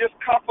of us, just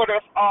comfort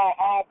us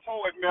all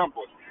P.O.E.T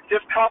members.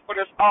 Just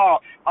comfort us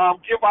all.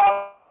 Give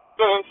our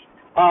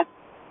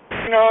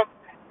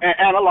and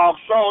Analog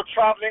Soul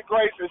traveling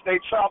grace as they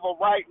travel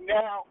right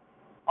now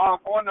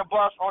on the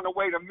bus on the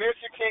way to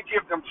Michigan.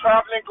 Give them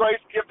traveling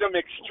grace. Give them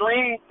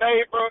extreme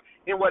favor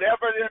in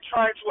whatever they're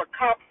trying to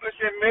accomplish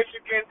in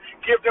Michigan.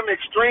 Give them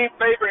extreme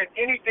favor in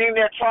anything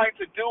they're trying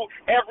to do.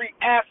 Every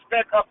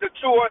aspect of the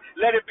tour,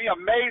 let it be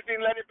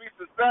amazing. Let it be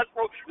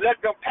successful. Let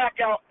them pack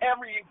out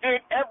every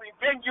event, every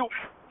venue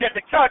that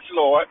they touch,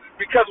 Lord,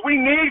 because we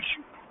need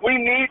you. We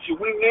need you.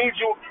 We need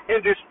you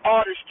in this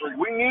artistry.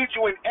 We need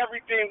you in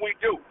everything we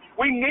do.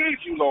 We need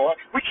you, Lord.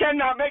 We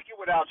cannot make it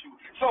without you.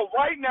 So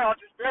right now, at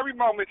this very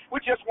moment, we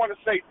just want to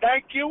say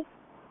thank you,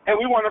 and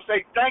we want to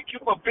say thank you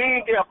for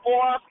being there for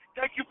us.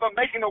 Thank you for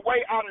making a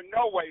way out of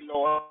no way,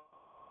 Lord.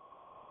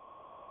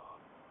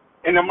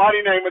 In the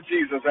mighty name of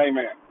Jesus,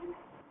 amen.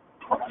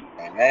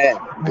 Amen.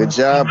 Good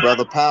job,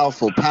 brother.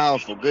 Powerful,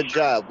 powerful. Good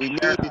job. We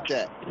needed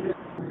that.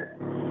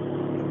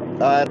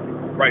 All right.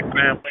 Right,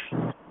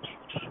 family.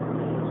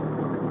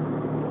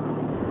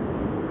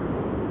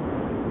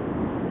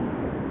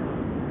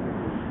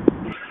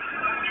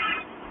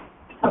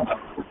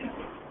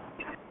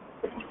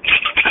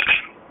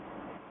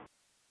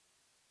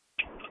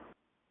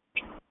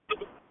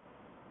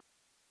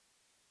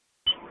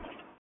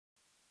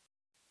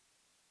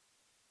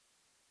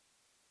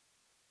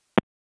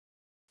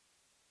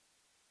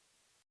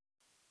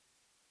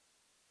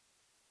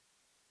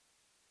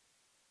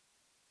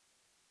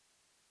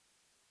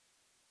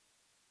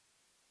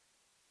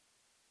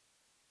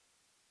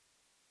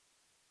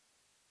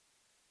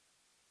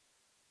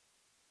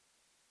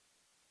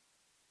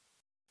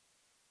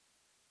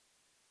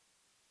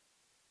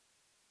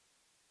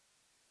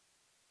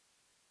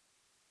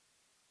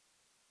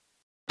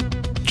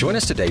 Join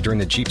us today during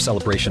the Jeep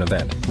Celebration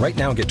event. Right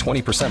now, get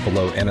 20%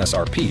 below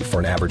MSRP for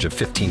an average of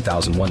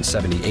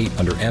 $15,178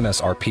 under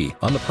MSRP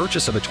on the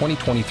purchase of a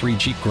 2023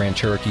 Jeep Grand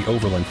Cherokee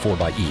Overland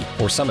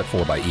 4xE or Summit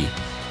 4xE.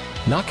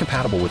 Not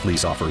compatible with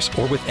lease offers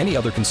or with any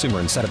other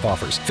consumer incentive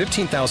offers.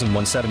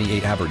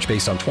 $15,178 average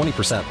based on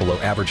 20% below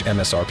average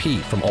MSRP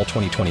from all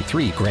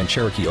 2023 Grand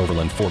Cherokee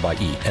Overland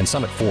 4xE and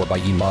Summit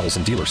 4xE models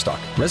in dealer stock.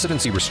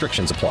 Residency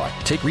restrictions apply.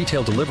 Take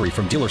retail delivery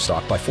from dealer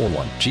stock by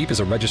 4/1. Jeep is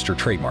a registered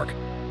trademark.